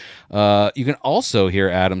Schweipen. You can also hear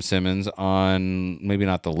Adam Simmons on, maybe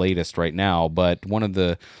not the latest right now, but one of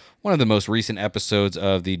the most recent episodes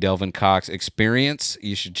of the Delvin Cox Experience.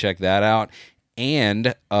 You should check that out.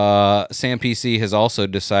 And Sam PC has also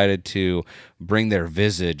decided to bring their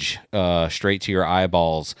visage straight to your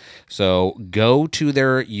eyeballs. So go to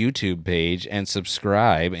their YouTube page and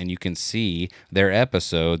subscribe, and you can see their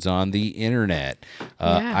episodes on the internet.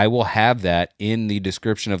 Yeah. I will have that in the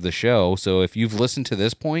description of the show. So if you've listened to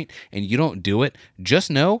this point and you don't do it, just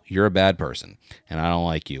know you're a bad person. And I don't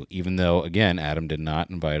like you. Even though, again, Adam did not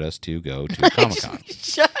invite us to go to Comic-Con.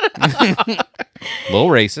 Shut up. A little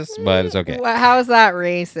racist, but it's okay. Well, how's that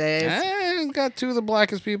racist? Got two of the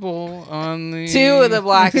blackest people on the... Two of the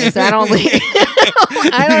blackest. I don't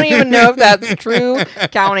even know if that's true,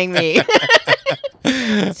 counting me. Two of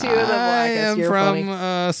the blackest. I am You're from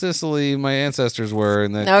funny. Sicily. My ancestors were,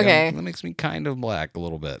 and that, Okay. that makes me kind of black a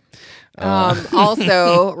little bit.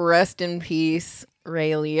 Also, rest in peace,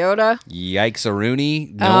 Ray Liotta.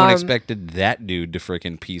 Yikes-a-rooney. No one expected that dude to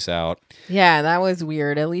frickin' peace out. Yeah, that was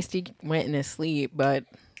weird. At least he went in his sleep, but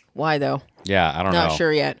why though? Yeah, I don't know. Not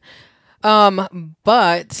sure yet.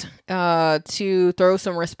 But to throw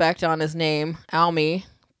some respect on his name, Almy,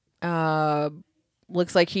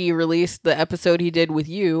 looks like he released the episode he did with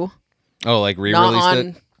you. Oh, like Not re-released on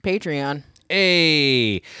it? Patreon.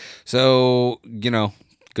 Hey! So,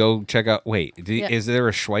 go check out... Wait, Yeah. is there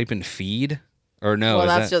a Schweipen feed? Or no? Well,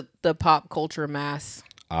 is that's just the pop culture mass.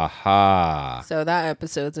 Aha. So that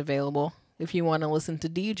episode's available if you want to listen to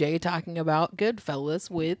DJ talking about Goodfellas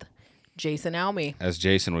with Jason Almy. As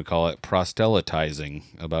Jason would call it, proselytizing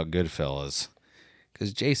about Goodfellas.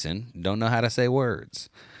 Because Jason don't know how to say words.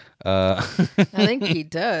 I think he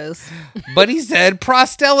does. But he said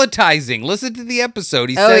proselytizing. Listen to the episode.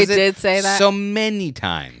 He Oh, says he did say that? so many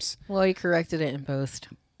times. Well, he corrected it in post.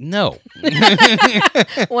 No.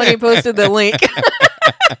 When he posted the link.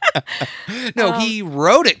 No, he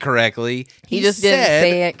wrote it correctly. He just didn't said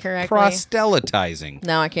say it correctly. Proselytizing.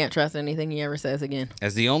 Now I can't trust anything he ever says again.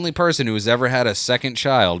 As the only person who has ever had a second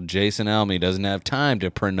child, Jason Almy doesn't have time to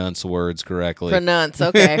pronounce words correctly. Pronounce,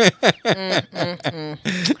 okay.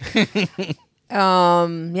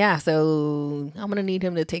 Yeah, so I'm gonna need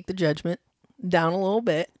him to take the judgment down a little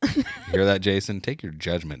bit. Hear that, Jason? Take your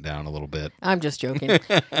judgment down a little bit. I'm just joking.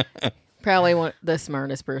 Probably the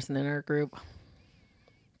smartest person in our group.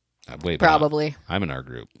 Wait, but Probably. I'm in our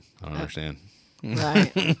group. I don't understand.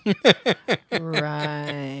 Right.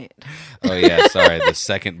 Right. Oh, yeah. Sorry. The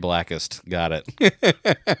second blackest. Got it.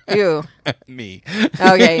 You. Me.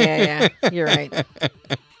 Okay, yeah. You're right.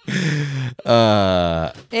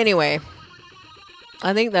 Anyway,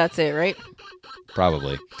 I think that's it, right?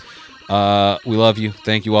 Probably. We love you.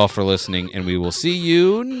 Thank you all for listening, and we will see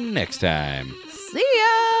you next time.